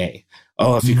plan your day.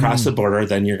 Oh, if you cross the border,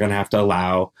 then you're going to have to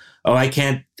allow, I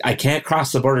can't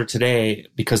cross the border today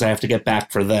because I have to get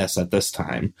back for this at this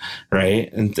time,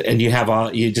 right? And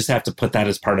you just have to put that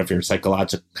as part of your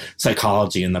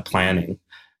psychology in the planning.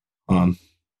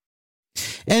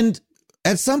 And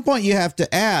at some point you have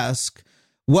to ask,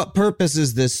 what purpose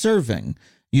is this serving?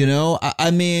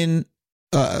 I mean,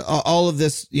 all of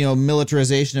this,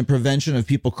 militarization and prevention of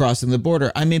people crossing the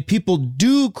border. I mean, people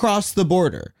do cross the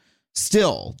border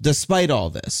still, despite all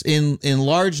this, in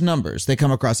large numbers. They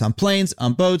come across on planes,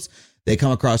 on boats. They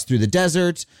come across through the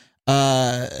desert,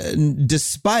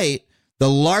 despite the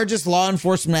largest law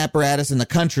enforcement apparatus in the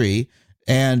country.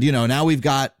 And, now we've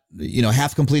got,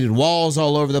 half completed walls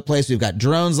all over the place. We've got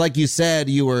drones. Like you said,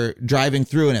 you were driving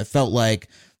through and it felt like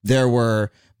there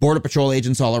were Border Patrol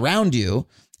agents all around you.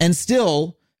 And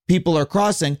still, people are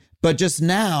crossing, but just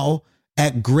now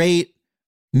at great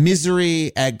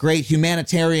misery, at great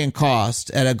humanitarian cost,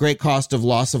 at a great cost of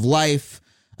loss of life,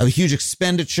 of huge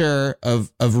expenditure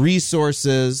of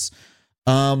resources.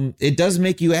 It does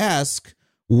make you ask,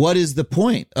 what is the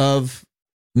point of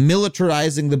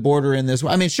militarizing the border in this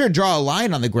way? I mean, sure, draw a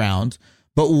line on the ground,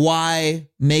 but why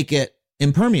make it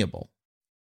impermeable?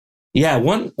 Yeah,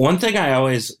 one thing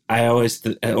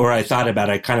I thought about,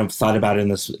 I kind of thought about in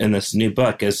this new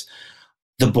book is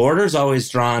the border's always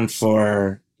drawn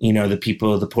for, the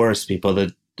people, the poorest people,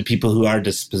 the people who are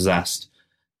dispossessed.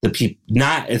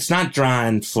 It's not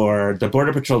drawn for, the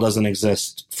Border Patrol doesn't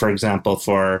exist, for example,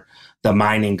 for the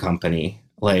mining company,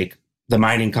 like the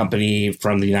mining company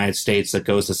from the United States that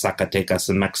goes to Zacatecas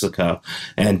in Mexico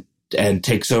and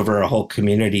takes over a whole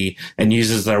community and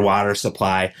uses their water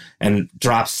supply and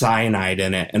drops cyanide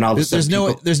in it. And all this. There's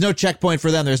no checkpoint for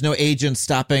them. There's no agent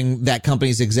stopping that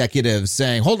company's executives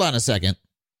saying, hold on a second.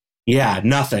 Yeah,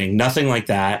 nothing like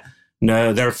that.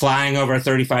 No, they're flying over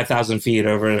 35,000 feet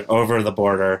over the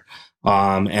border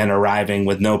and arriving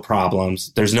with no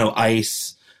problems. There's no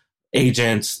ICE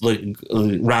agents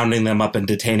rounding them up and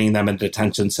detaining them in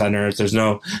detention centers. There's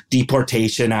no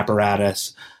deportation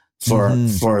apparatus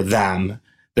for them.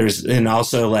 And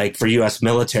also like for U.S.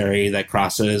 military that's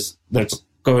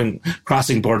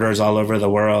crossing borders all over the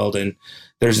world. And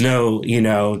there's no,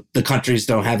 the countries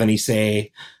don't have any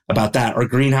say about that, or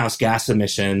greenhouse gas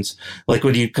emissions. Like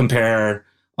when you compare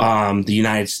the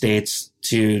United States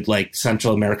to like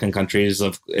Central American countries,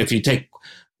 if you take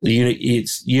the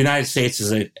United States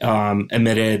has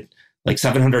emitted like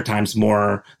 700 times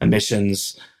more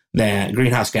emissions than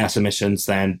greenhouse gas emissions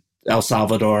than El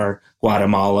Salvador,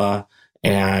 Guatemala,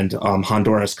 and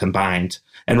Honduras combined.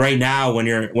 And right now, when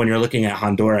you're looking at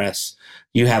Honduras,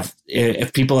 you have,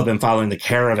 if people have been following the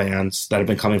caravans that have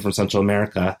been coming from Central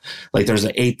America, like there's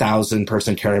an 8,000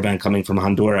 person caravan coming from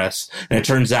Honduras. And it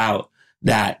turns out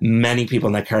that many people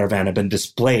in that caravan have been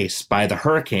displaced by the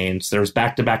hurricanes. There was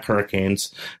back-to-back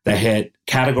hurricanes that hit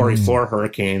Category 4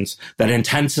 hurricanes that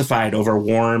intensified over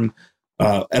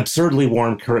absurdly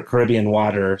warm Caribbean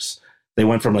waters. They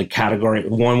went from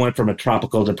one went from a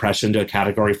tropical depression to a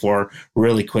Category 4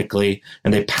 really quickly,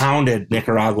 and they pounded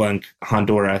Nicaragua and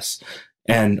Honduras.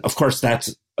 And of course,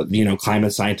 that's,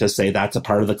 climate scientists say that's a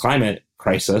part of the climate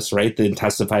crisis, right? The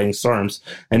intensifying storms.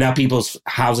 And now people's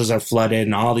houses are flooded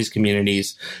in all these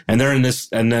communities, and they're in this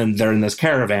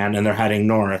caravan and they're heading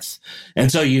north.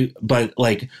 And so you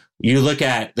look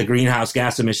at the greenhouse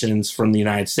gas emissions from the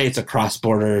United States across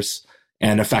borders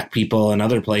and affect people in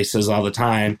other places all the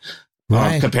time.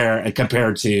 Right.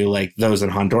 Compared to like those in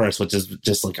Honduras, which is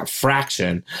just like a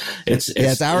fraction.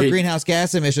 It's our greenhouse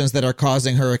gas emissions that are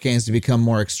causing hurricanes to become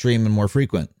more extreme and more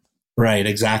frequent. Right,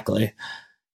 exactly.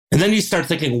 And then you start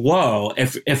thinking, whoa,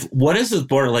 if what is this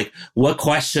border, like what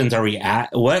questions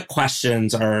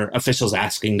are officials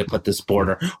asking to put this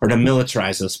border or to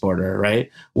militarize this border,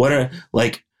 right?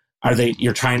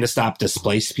 You're trying to stop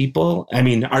displaced people? I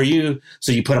mean,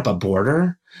 so you put up a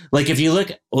border? Like if you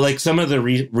look, like some of the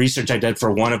research I did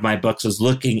for one of my books was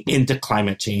looking into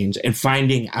climate change and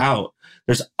finding out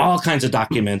there's all kinds of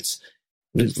documents,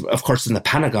 of course, in the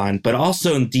Pentagon, but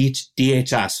also in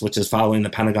DHS, which is following the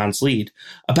Pentagon's lead,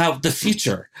 about the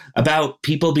future, about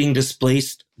people being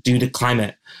displaced due to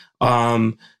climate, what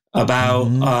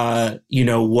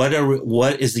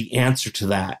is the answer to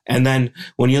that? And then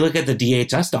when you look at the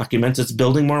DHS documents, it's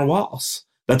building more walls.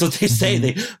 That's what they say.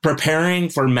 They preparing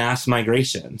for mass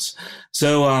migrations.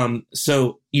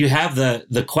 So you have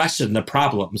the question, the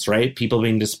problems, right? People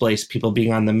being displaced, people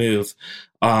being on the move,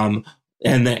 and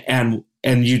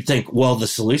you'd think, well, the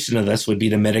solution to this would be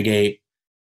to mitigate,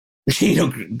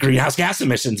 greenhouse gas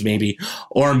emissions, maybe,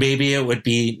 or maybe it would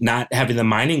be not having the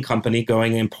mining company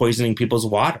going and poisoning people's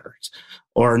waters,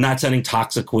 or not sending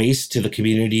toxic waste to the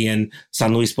community in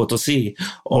San Luis Potosí,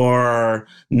 or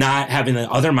not having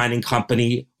the other mining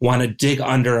company want to dig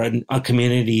under a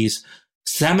community's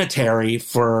cemetery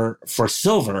for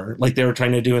silver, like they were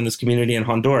trying to do in this community in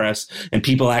Honduras. And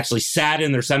people actually sat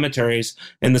in their cemeteries,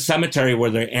 in the cemetery where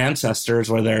their ancestors,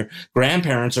 where their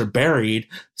grandparents are buried,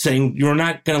 saying, you're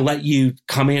not going to let you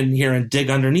come in here and dig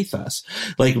underneath us.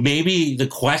 Like maybe the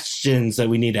questions that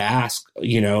we need to ask,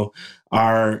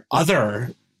 are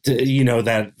other,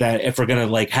 that if we're going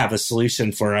to have a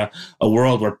solution for a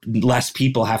world where less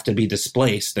people have to be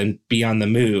displaced and be on the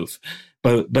move.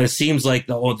 But it seems like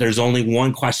there's only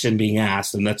one question being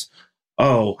asked, and that's,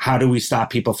 how do we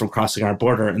stop people from crossing our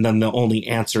border? And then the only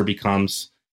answer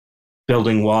becomes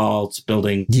building walls,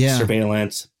 building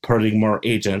surveillance, putting more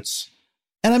agents.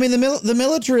 And I mean, the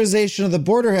militarization of the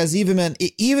border has even been,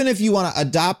 even if you want to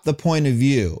adopt the point of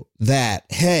view that,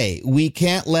 hey, we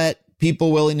can't let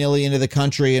people willy-nilly into the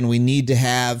country and we need to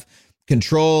have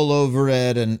control over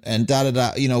it and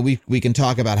we can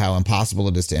talk about how impossible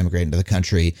it is to immigrate into the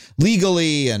country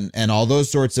legally and all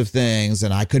those sorts of things.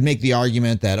 And I could make the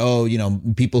argument that,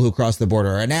 people who cross the border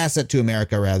are an asset to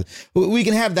America. Rather, we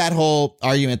can have that whole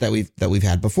argument that we've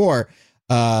had before.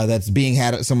 That's being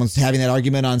had. Someone's having that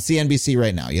argument on CNBC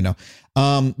right now,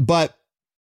 but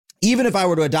even if I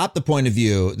were to adopt the point of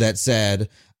view that said,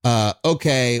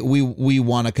 we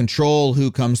want to control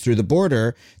who comes through the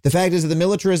border, the fact is that the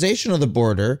militarization of the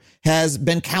border has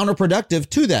been counterproductive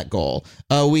to that goal.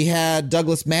 We had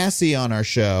Douglas Massey on our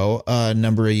show a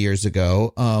number of years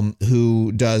ago,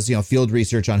 who does, field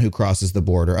research on who crosses the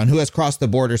border, on who has crossed the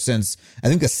border since, I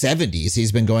think, the 70s.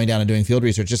 He's been going down and doing field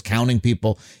research, just counting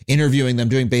people, interviewing them,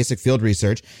 doing basic field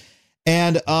research.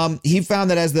 And he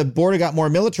found that as the border got more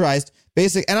militarized,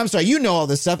 and I'm sorry, all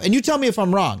this stuff, and you tell me if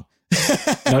I'm wrong.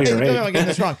 No, you're right. I'm getting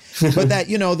this wrong. But that,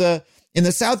 in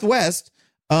the Southwest,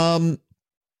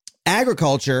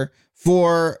 agriculture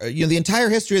for the entire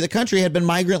history of the country had been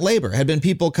migrant labor, had been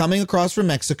people coming across from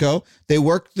Mexico. They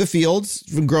worked the fields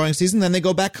from growing season, then they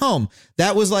go back home.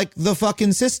 That was like the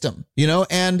fucking system,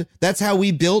 and that's how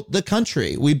we built the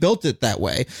country. We built it that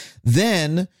way.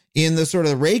 Then in the sort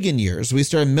of the Reagan years, we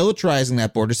started militarizing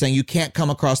that border, saying you can't come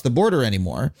across the border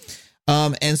anymore.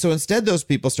 And so instead, those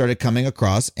people started coming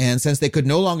across, and since they could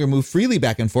no longer move freely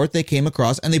back and forth, they came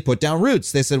across and they put down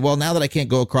roots. They said, well, now that I can't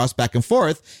go across back and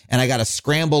forth and I got to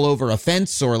scramble over a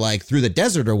fence or like through the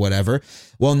desert or whatever.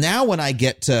 Well, now when I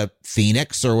get to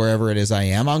Phoenix or wherever it is I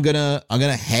am, I'm going to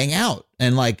hang out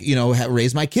and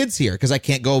raise my kids here because I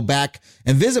can't go back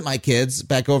and visit my kids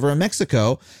back over in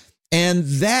Mexico. And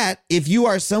that, if you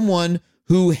are someone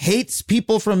who hates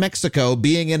people from Mexico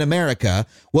being in America,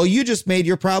 well, you just made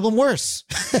your problem worse.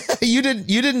 You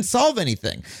didn't solve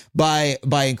anything by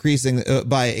increasing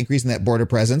that border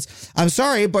presence. I'm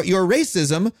sorry, but your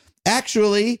racism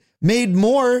actually made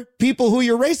more people who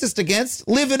you're racist against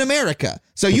live in America.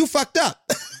 So you fucked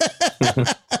up.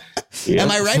 Yeah.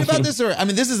 Am I right about this? Or, I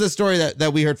mean, this is the story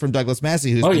that we heard from Douglas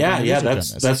Massey. Who's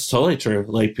that's totally true.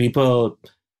 Like people,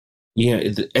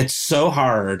 it's so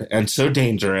hard and so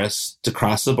dangerous to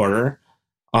cross the border.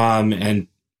 And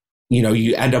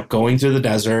you end up going through the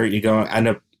desert,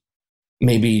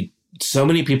 maybe so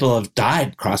many people have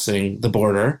died crossing the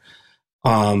border.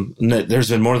 There's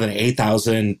been more than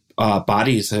 8,000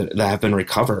 bodies that have been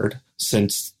recovered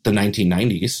since the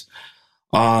 1990s.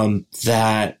 Who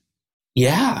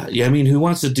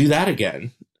wants to do that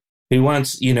again? Who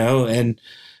wants,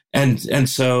 and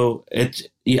so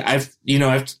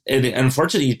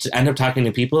unfortunately you end up talking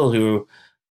to people who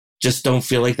just don't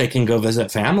feel like they can go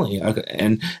visit family.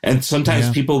 And sometimes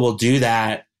people will do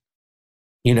that.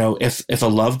 If a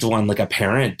loved one, like a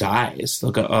parent, dies,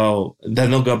 they'll go,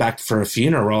 then they'll go back for a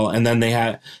funeral. And then they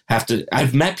have to,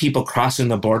 I've met people crossing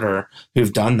the border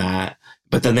who've done that,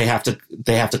 but then they have to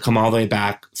come all the way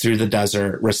back through the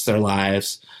desert, risk their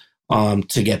lives,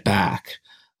 to get back.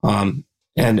 And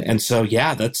so,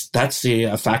 that's the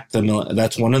effect.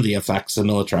 That's one of the effects the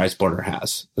militarized border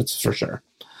has. That's for sure.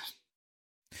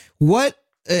 What,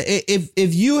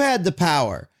 if you had the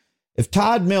power, if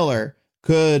Todd Miller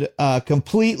could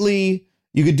completely,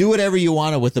 you could do whatever you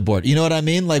wanted with the border. You know what I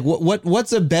mean? Like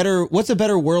what's a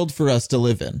better world for us to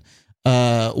live in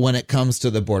when it comes to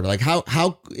the border? Like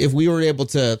how if we were able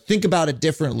to think about it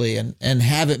differently and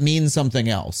have it mean something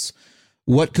else,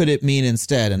 what could it mean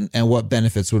instead, and what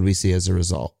benefits would we see as a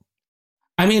result?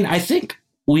 I mean, I think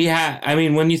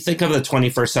when you think of the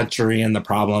 21st century and the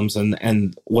problems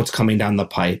and what's coming down the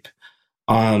pipe,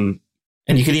 and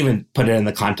you can even put it in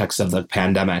the context of the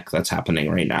pandemic that's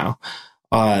happening right now,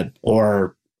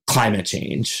 or climate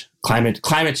change.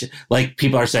 Like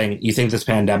people are saying, you think this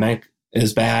pandemic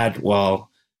is bad?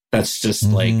 Well, that's just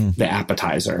like the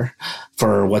appetizer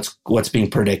for what's being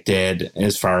predicted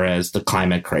as far as the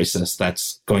climate crisis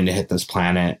that's going to hit this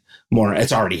planet more.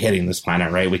 It's already hitting this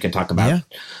planet, right? We can talk about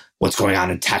what's going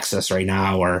on in Texas right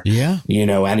now, or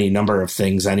any number of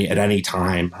things at any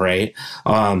time, right?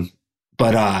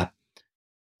 But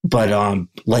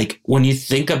like when you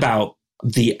think about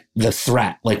the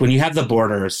threat, like when you have the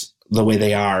borders the way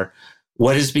they are,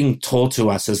 what is being told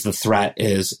to us as the threat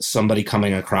is somebody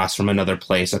coming across from another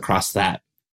place, across that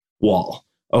wall.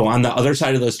 Oh, on the other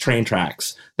side of those train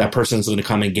tracks, that person's going to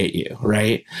come and get you,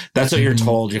 right? That's what you're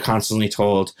told. You're constantly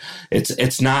told. It's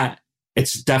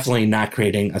definitely not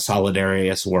creating a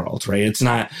solidarious world, right?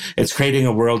 It's creating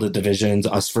a world of divisions,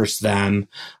 us versus them.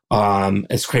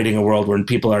 It's creating a world where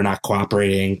people are not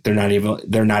cooperating. They're not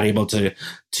able to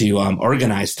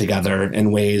organize together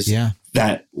in ways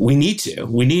that we need to.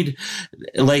 We need,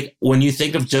 like, when you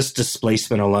think of just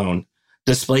displacement alone,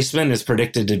 displacement is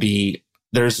predicted to be,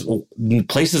 there's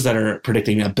places that are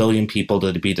predicting 1 billion people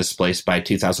to be displaced by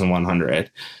 2100.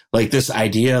 Like this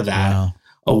idea that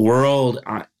a world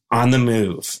on the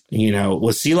move,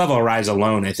 with sea level rise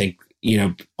alone, I think,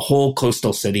 whole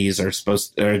coastal cities are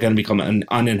going to become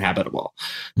uninhabitable,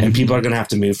 and people are going to have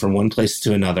to move from one place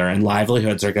to another, and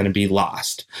livelihoods are going to be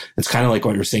lost. It's kind of like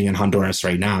what you're seeing in Honduras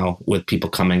right now with people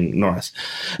coming north.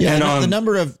 Yeah, and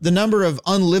the number of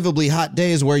unlivably hot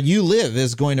days where you live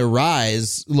is going to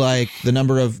rise. Like the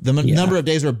number of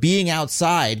days where being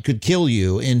outside could kill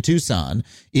you in Tucson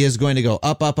is going to go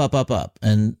up,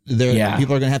 and people are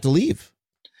going to have to leave.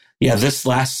 Yeah, this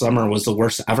last summer was the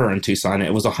worst ever in Tucson.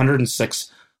 It was 100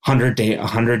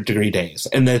 degree days.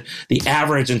 And the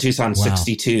average in Tucson is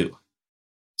 62.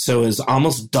 So it's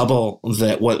almost double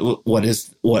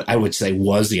what I would say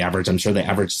was the average. I'm sure the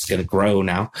average is going to grow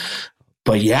now.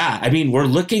 But yeah, I mean, we're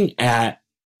looking at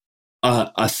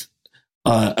a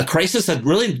crisis that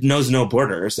really knows no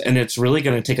borders, and it's really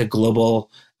going to take a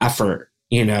global effort,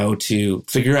 to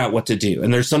figure out what to do.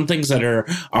 And there's some things that are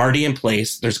already in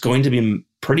place. There's going to be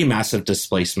pretty massive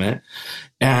displacement.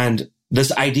 And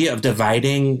this idea of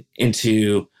dividing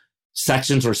into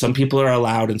sections where some people are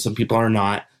allowed and some people are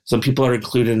not, some people are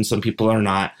included and some people are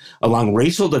not, along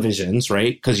racial divisions,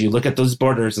 right? Because you look at those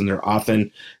borders and they're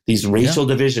often these racial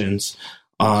divisions.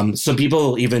 Some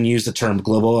people even use the term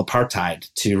global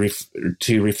apartheid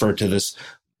to refer to this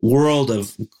world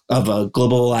of a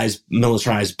globalized,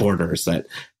 militarized borders that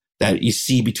you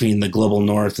see between the global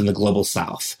north and the global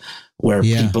south, where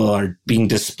people are being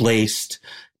displaced.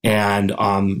 And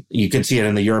you can see it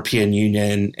in the European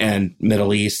Union and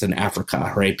Middle East and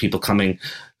Africa, right? People coming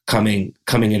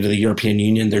coming into the European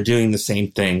Union. They're doing the same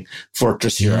thing.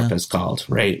 Fortress Europe is called,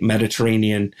 right?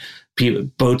 Mediterranean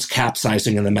boats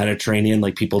capsizing in the Mediterranean,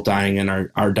 like people dying in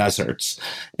our deserts.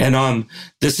 And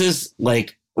this is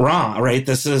like wrong, right?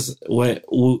 This is what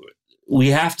we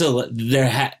have to.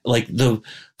 Like the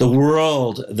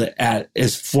world that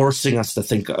is forcing us to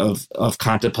think of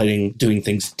contemplating doing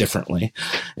things differently,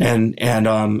 and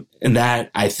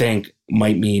that I think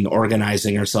might mean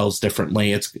organizing ourselves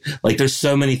differently. It's like there's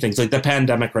so many things. Like the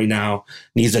pandemic right now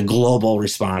needs a global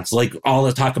response. Like all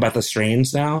the talk about the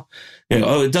strains now,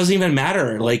 it doesn't even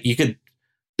matter. Like they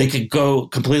could go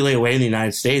completely away in the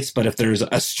United States, but if there's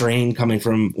a strain coming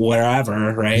from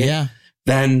wherever, right? Yeah.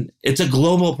 Then it's a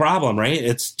global problem, right?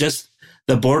 It's just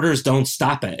the borders don't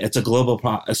stop it. It's a global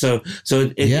problem. So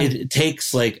it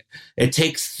takes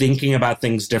thinking about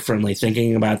things differently,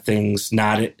 thinking about things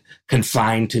not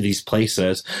confined to these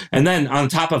places. And then on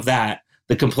top of that,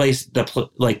 the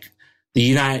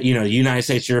United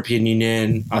States, European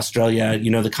Union, Australia,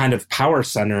 the kind of power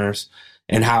centers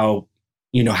and how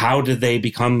did they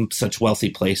become such wealthy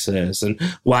places? And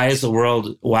why is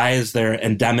there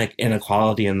endemic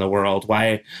inequality in the world?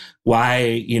 Why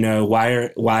in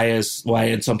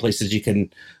some places you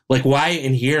can, like, why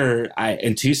in here,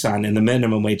 in Tucson, and the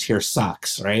minimum wage here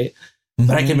sucks, right? Mm-hmm.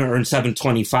 But I can earn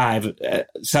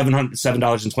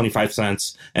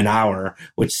 $7.25 an hour,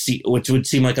 which would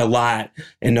seem like a lot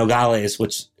in Nogales,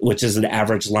 which is an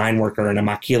average line worker in a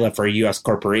maquila for a U.S.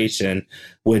 corporation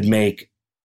would make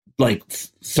like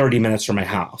 30 minutes from my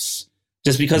house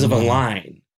just because of a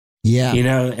line. Yeah.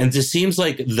 And it just seems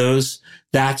like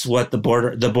that's what the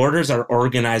borders are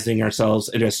organizing ourselves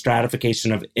into a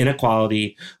stratification of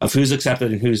inequality of who's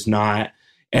accepted and who's not.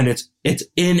 And it's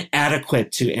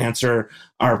inadequate to answer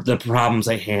the problems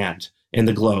at hand in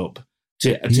the globe,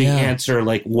 to answer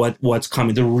like what's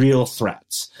coming, the real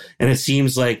threats. And it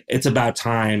seems like it's about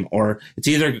time, or it's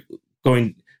either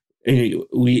going,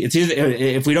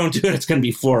 if we don't do it, it's going to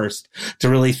be forced to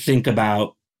really think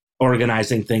about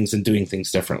organizing things and doing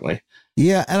things differently.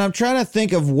 Yeah. And I'm trying to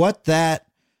think of what that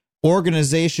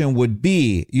organization would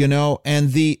be,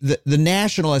 and the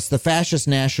nationalists, the fascist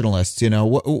nationalists,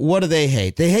 what do they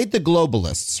hate? They hate the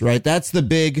globalists, right? That's their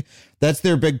big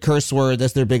curse word.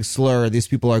 That's their big slur. These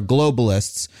people are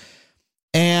globalists.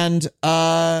 And,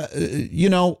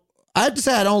 I have to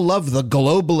say I don't love the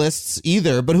globalists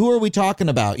either, but who are we talking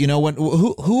about?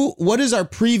 What is our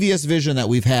previous vision that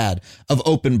we've had of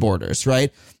open borders,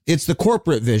 right? It's the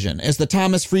corporate vision. It's the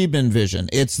Thomas Friedman vision.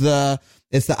 It's the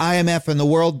IMF and the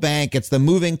World Bank. It's the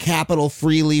moving capital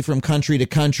freely from country to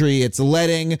country. It's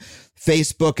letting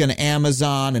Facebook and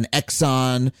Amazon and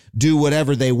Exxon do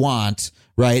whatever they want,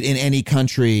 right, in any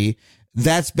country.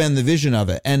 That's been the vision of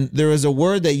it. And there was a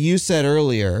word that you said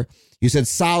earlier. You said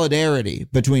solidarity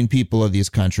between people of these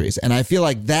countries. And I feel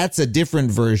like that's a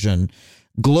different version.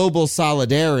 Global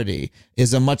solidarity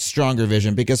is a much stronger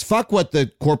vision, because fuck what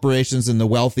the corporations and the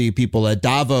wealthy people at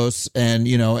Davos and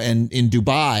in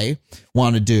Dubai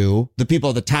want to do. The people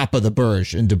at the top of the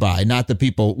Burj in Dubai, not the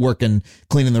people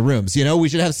cleaning the rooms. We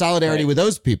should have solidarity with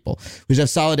those people. We should have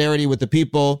solidarity with the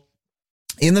people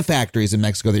in the factories in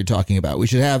Mexico that you're talking about. We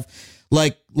should have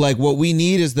like what we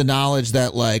need is the knowledge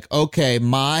that okay,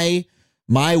 my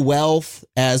wealth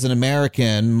as an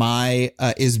American,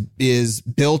 is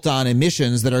built on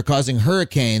emissions that are causing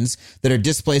hurricanes that are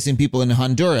displacing people in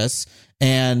Honduras,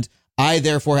 and I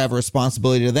therefore have a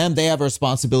responsibility to them. They have a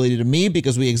responsibility to me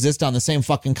because we exist on the same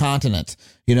fucking continent.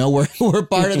 We're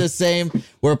part of the same.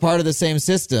 We're part of the same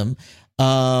system,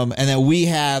 and that we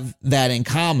have that in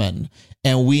common,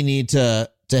 and we need to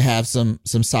have some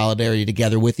solidarity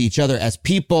together with each other as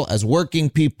people, as working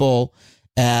people,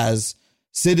 as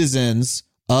citizens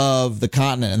of the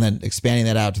continent, and then expanding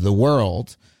that out to the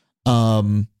world.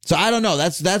 So I don't know.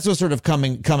 That's what's sort of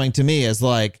coming to me as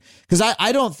because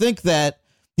I don't think that,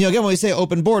 again, when we say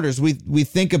open borders, we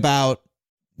think about,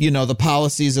 the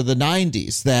policies of the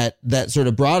 90s that sort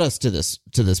of brought us to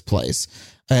this place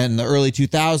in the early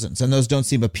 2000s. And those don't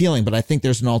seem appealing, but I think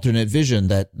there's an alternate vision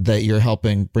that you're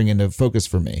helping bring into focus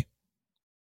for me.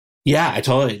 Yeah, I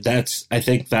think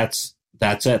that's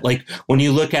it. Like when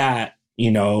you look at,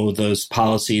 those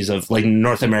policies of like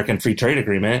North American Free Trade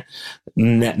Agreement,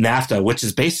 NAFTA, which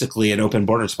is basically an open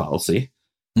borders policy.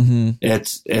 Mm-hmm.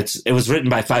 It was written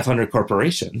by 500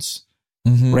 corporations,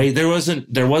 mm-hmm. right? There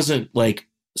wasn't like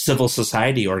civil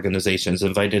society organizations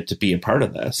invited to be a part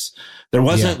of this. There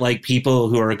wasn't like people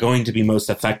who are going to be most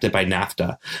affected by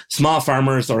NAFTA. Small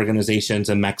farmers organizations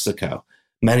in Mexico,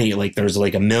 there's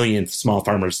like 1 million small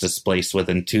farmers displaced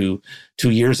within two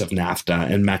years of NAFTA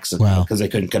in Mexico because they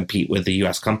couldn't compete with the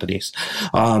U.S. companies.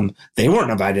 They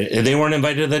weren't invited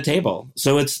to the table.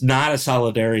 So it's not a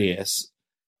solidarious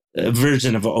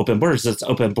version of open borders. It's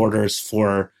open borders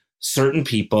for certain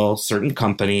people, certain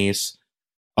companies,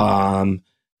 Archer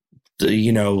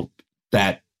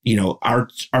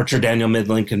Daniel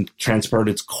Midland can transport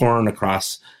its corn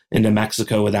across into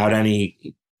Mexico without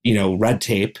any, red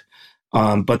tape.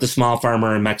 But the small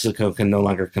farmer in Mexico can no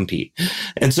longer compete.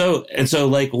 And so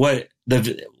like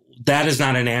that is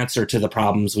not an answer to the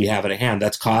problems we have at hand.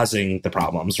 That's causing the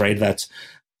problems, right?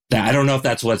 I don't know if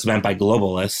that's what's meant by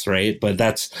globalists, right? But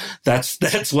that's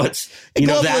what's,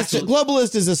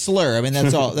 globalist is a slur. I mean,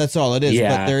 that's all it is.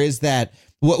 Yeah. But there is that,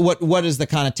 what is the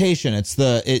connotation? It's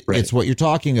it's what you're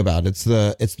talking about. It's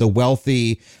the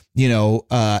wealthy,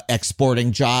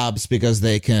 exporting jobs because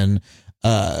they can,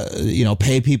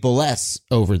 pay people less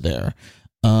over there.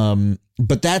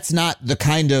 But that's not the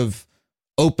kind of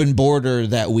open border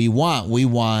that we want. We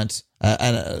want,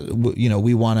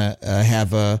 we want to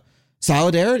have a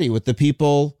solidarity with the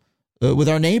people, with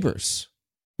our neighbors,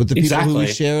 with the people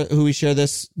who we share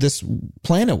this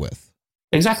planet with.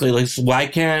 Exactly. Like, why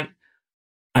can't?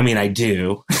 I mean, I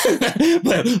do,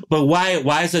 but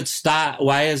why is it stop?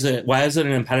 Why is it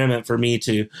an impediment for me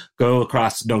to go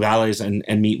across Nogales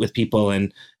and meet with people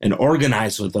and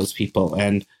organize with those people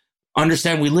and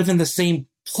understand we live in the same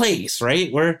place, right?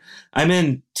 I'm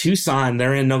in Tucson,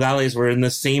 they're in Nogales, we're in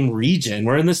the same region,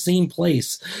 we're in the same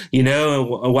place,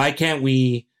 why can't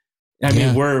we? I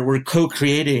mean, we're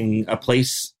co-creating a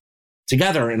place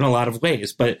together in a lot of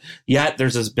ways, but yet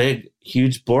there's this big,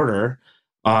 huge border,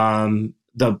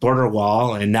 the border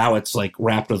wall, and now it's like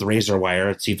wrapped with razor wire.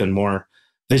 It's even more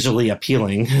visually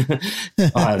appealing.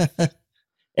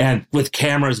 And with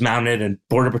cameras mounted and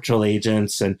Border Patrol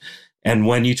agents. And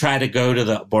when you try to go to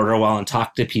the border wall and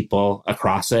talk to people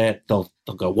across it, they'll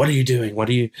go, "What are you doing?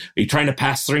 Are you trying to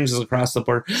pass things across the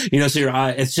border?" So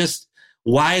it's just,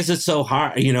 why is it so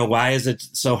hard? Why is it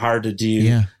so hard to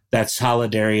do that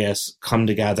solidarious come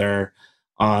together?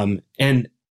 And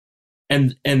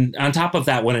on top of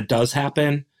that, when it does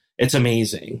happen, it's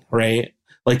amazing, right?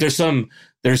 Like there's some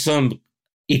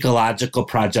ecological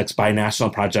projects,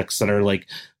 binational projects that are like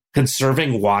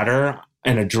conserving water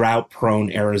in a drought-prone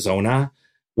Arizona,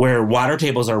 where water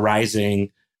tables are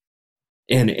rising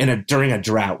during a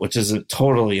drought, which is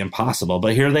totally impossible.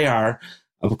 But here they are,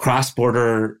 a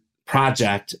cross-border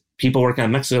project. People working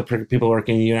in Mexico, people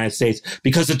working in the United States,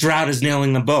 because the drought is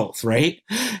nailing them both, right?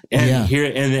 And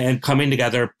here and coming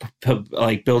together,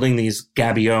 like building these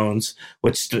gabions,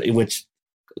 which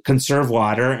conserve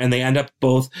water, and they end up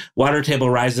both water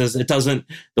table rises. The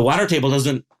water table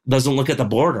doesn't look at the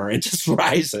border; it just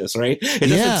rises, right? It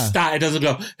doesn't stop. It doesn't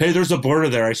go, "Hey, there's a border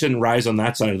there. I shouldn't rise on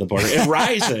that side of the border." It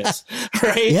rises,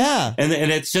 right? Yeah, and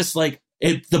it's just like.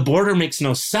 The border makes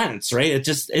no sense, right? It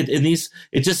just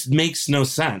makes no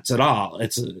sense at all.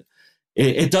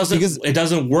 It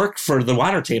doesn't work for the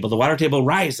water table. The water table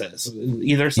rises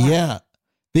either side. Yeah,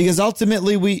 because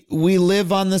ultimately we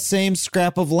live on the same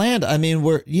scrap of land. I mean,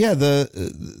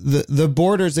 the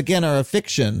borders again are a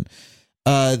fiction.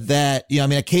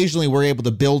 Occasionally we're able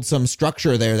to build some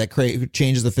structure there that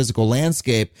changes the physical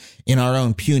landscape in our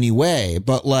own puny way,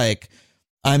 but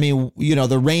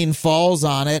the rain falls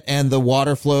on it and the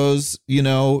water flows,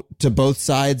 to both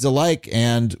sides alike.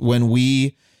 And when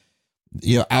we,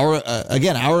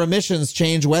 our emissions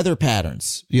change weather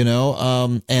patterns,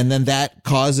 and then that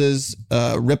causes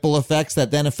ripple effects that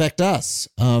then affect us.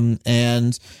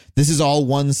 And this is all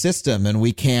one system, and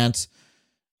we can't.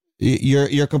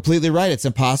 You're completely right. It's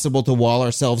impossible to wall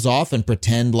ourselves off and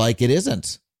pretend like it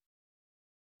isn't.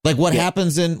 Like what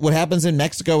happens in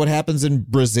Mexico, what happens in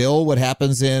Brazil, what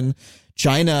happens in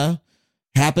China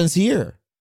happens here.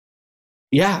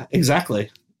 Yeah,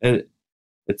 exactly.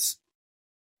 That's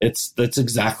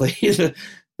exactly the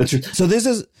truth. So this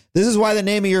is why the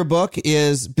name of your book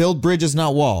is Build Bridges,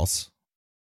 Not Walls.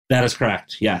 That is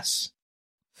correct. Yes.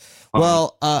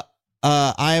 Well,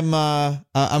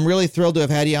 I'm really thrilled to have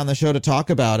had you on the show to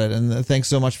talk about it, and thanks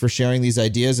so much for sharing these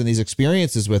ideas and these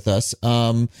experiences with us.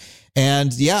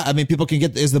 And people can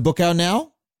is the book out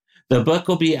now? The book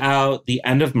will be out the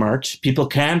end of March. People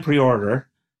can pre-order.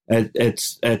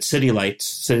 It's at City Lights.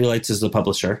 City Lights is the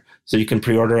publisher, so you can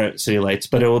pre-order at City Lights,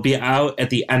 but it will be out at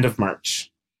the end of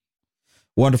March.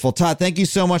 Wonderful. Todd, thank you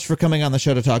so much for coming on the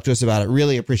show to talk to us about it.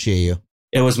 Really appreciate you.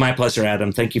 It was my pleasure,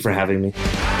 Adam. Thank you for having me.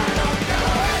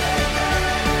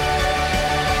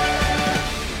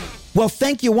 Well,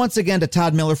 thank you once again to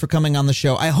Todd Miller for coming on the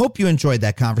show. I hope you enjoyed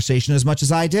that conversation as much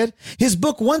as I did. His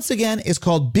book, once again, is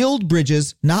called Build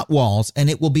Bridges, Not Walls, and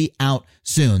it will be out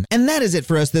soon. And that is it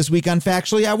for us this week on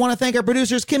Factually. I want to thank our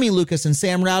producers, Kimmy Lucas and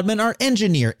Sam Roudman, our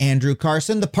engineer, Andrew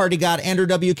Carson, the party god, Andrew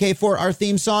WK, for our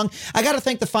theme song. I got to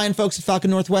thank the fine folks at Falcon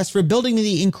Northwest for building me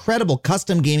the incredible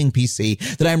custom gaming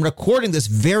PC that I'm recording this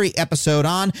very episode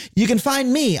on. You can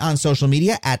find me on social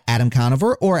media at Adam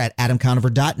Conover or at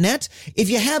adamconover.net. If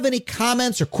you have any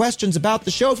comments or questions about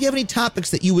the show, if you have any topics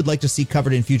that you would like to see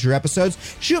covered in future episodes,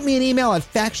 shoot me an email at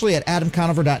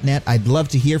factually@adamconover.net. I'd love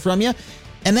to hear from you.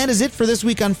 And that is it for this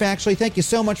week on Factually. Thank you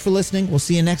so much for listening. We'll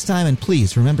see you next time, and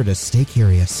please remember to stay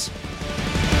curious.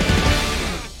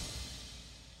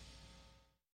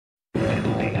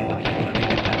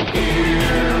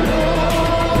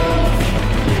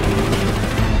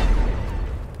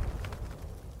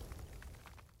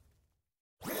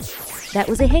 That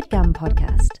was a HeadGum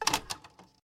podcast.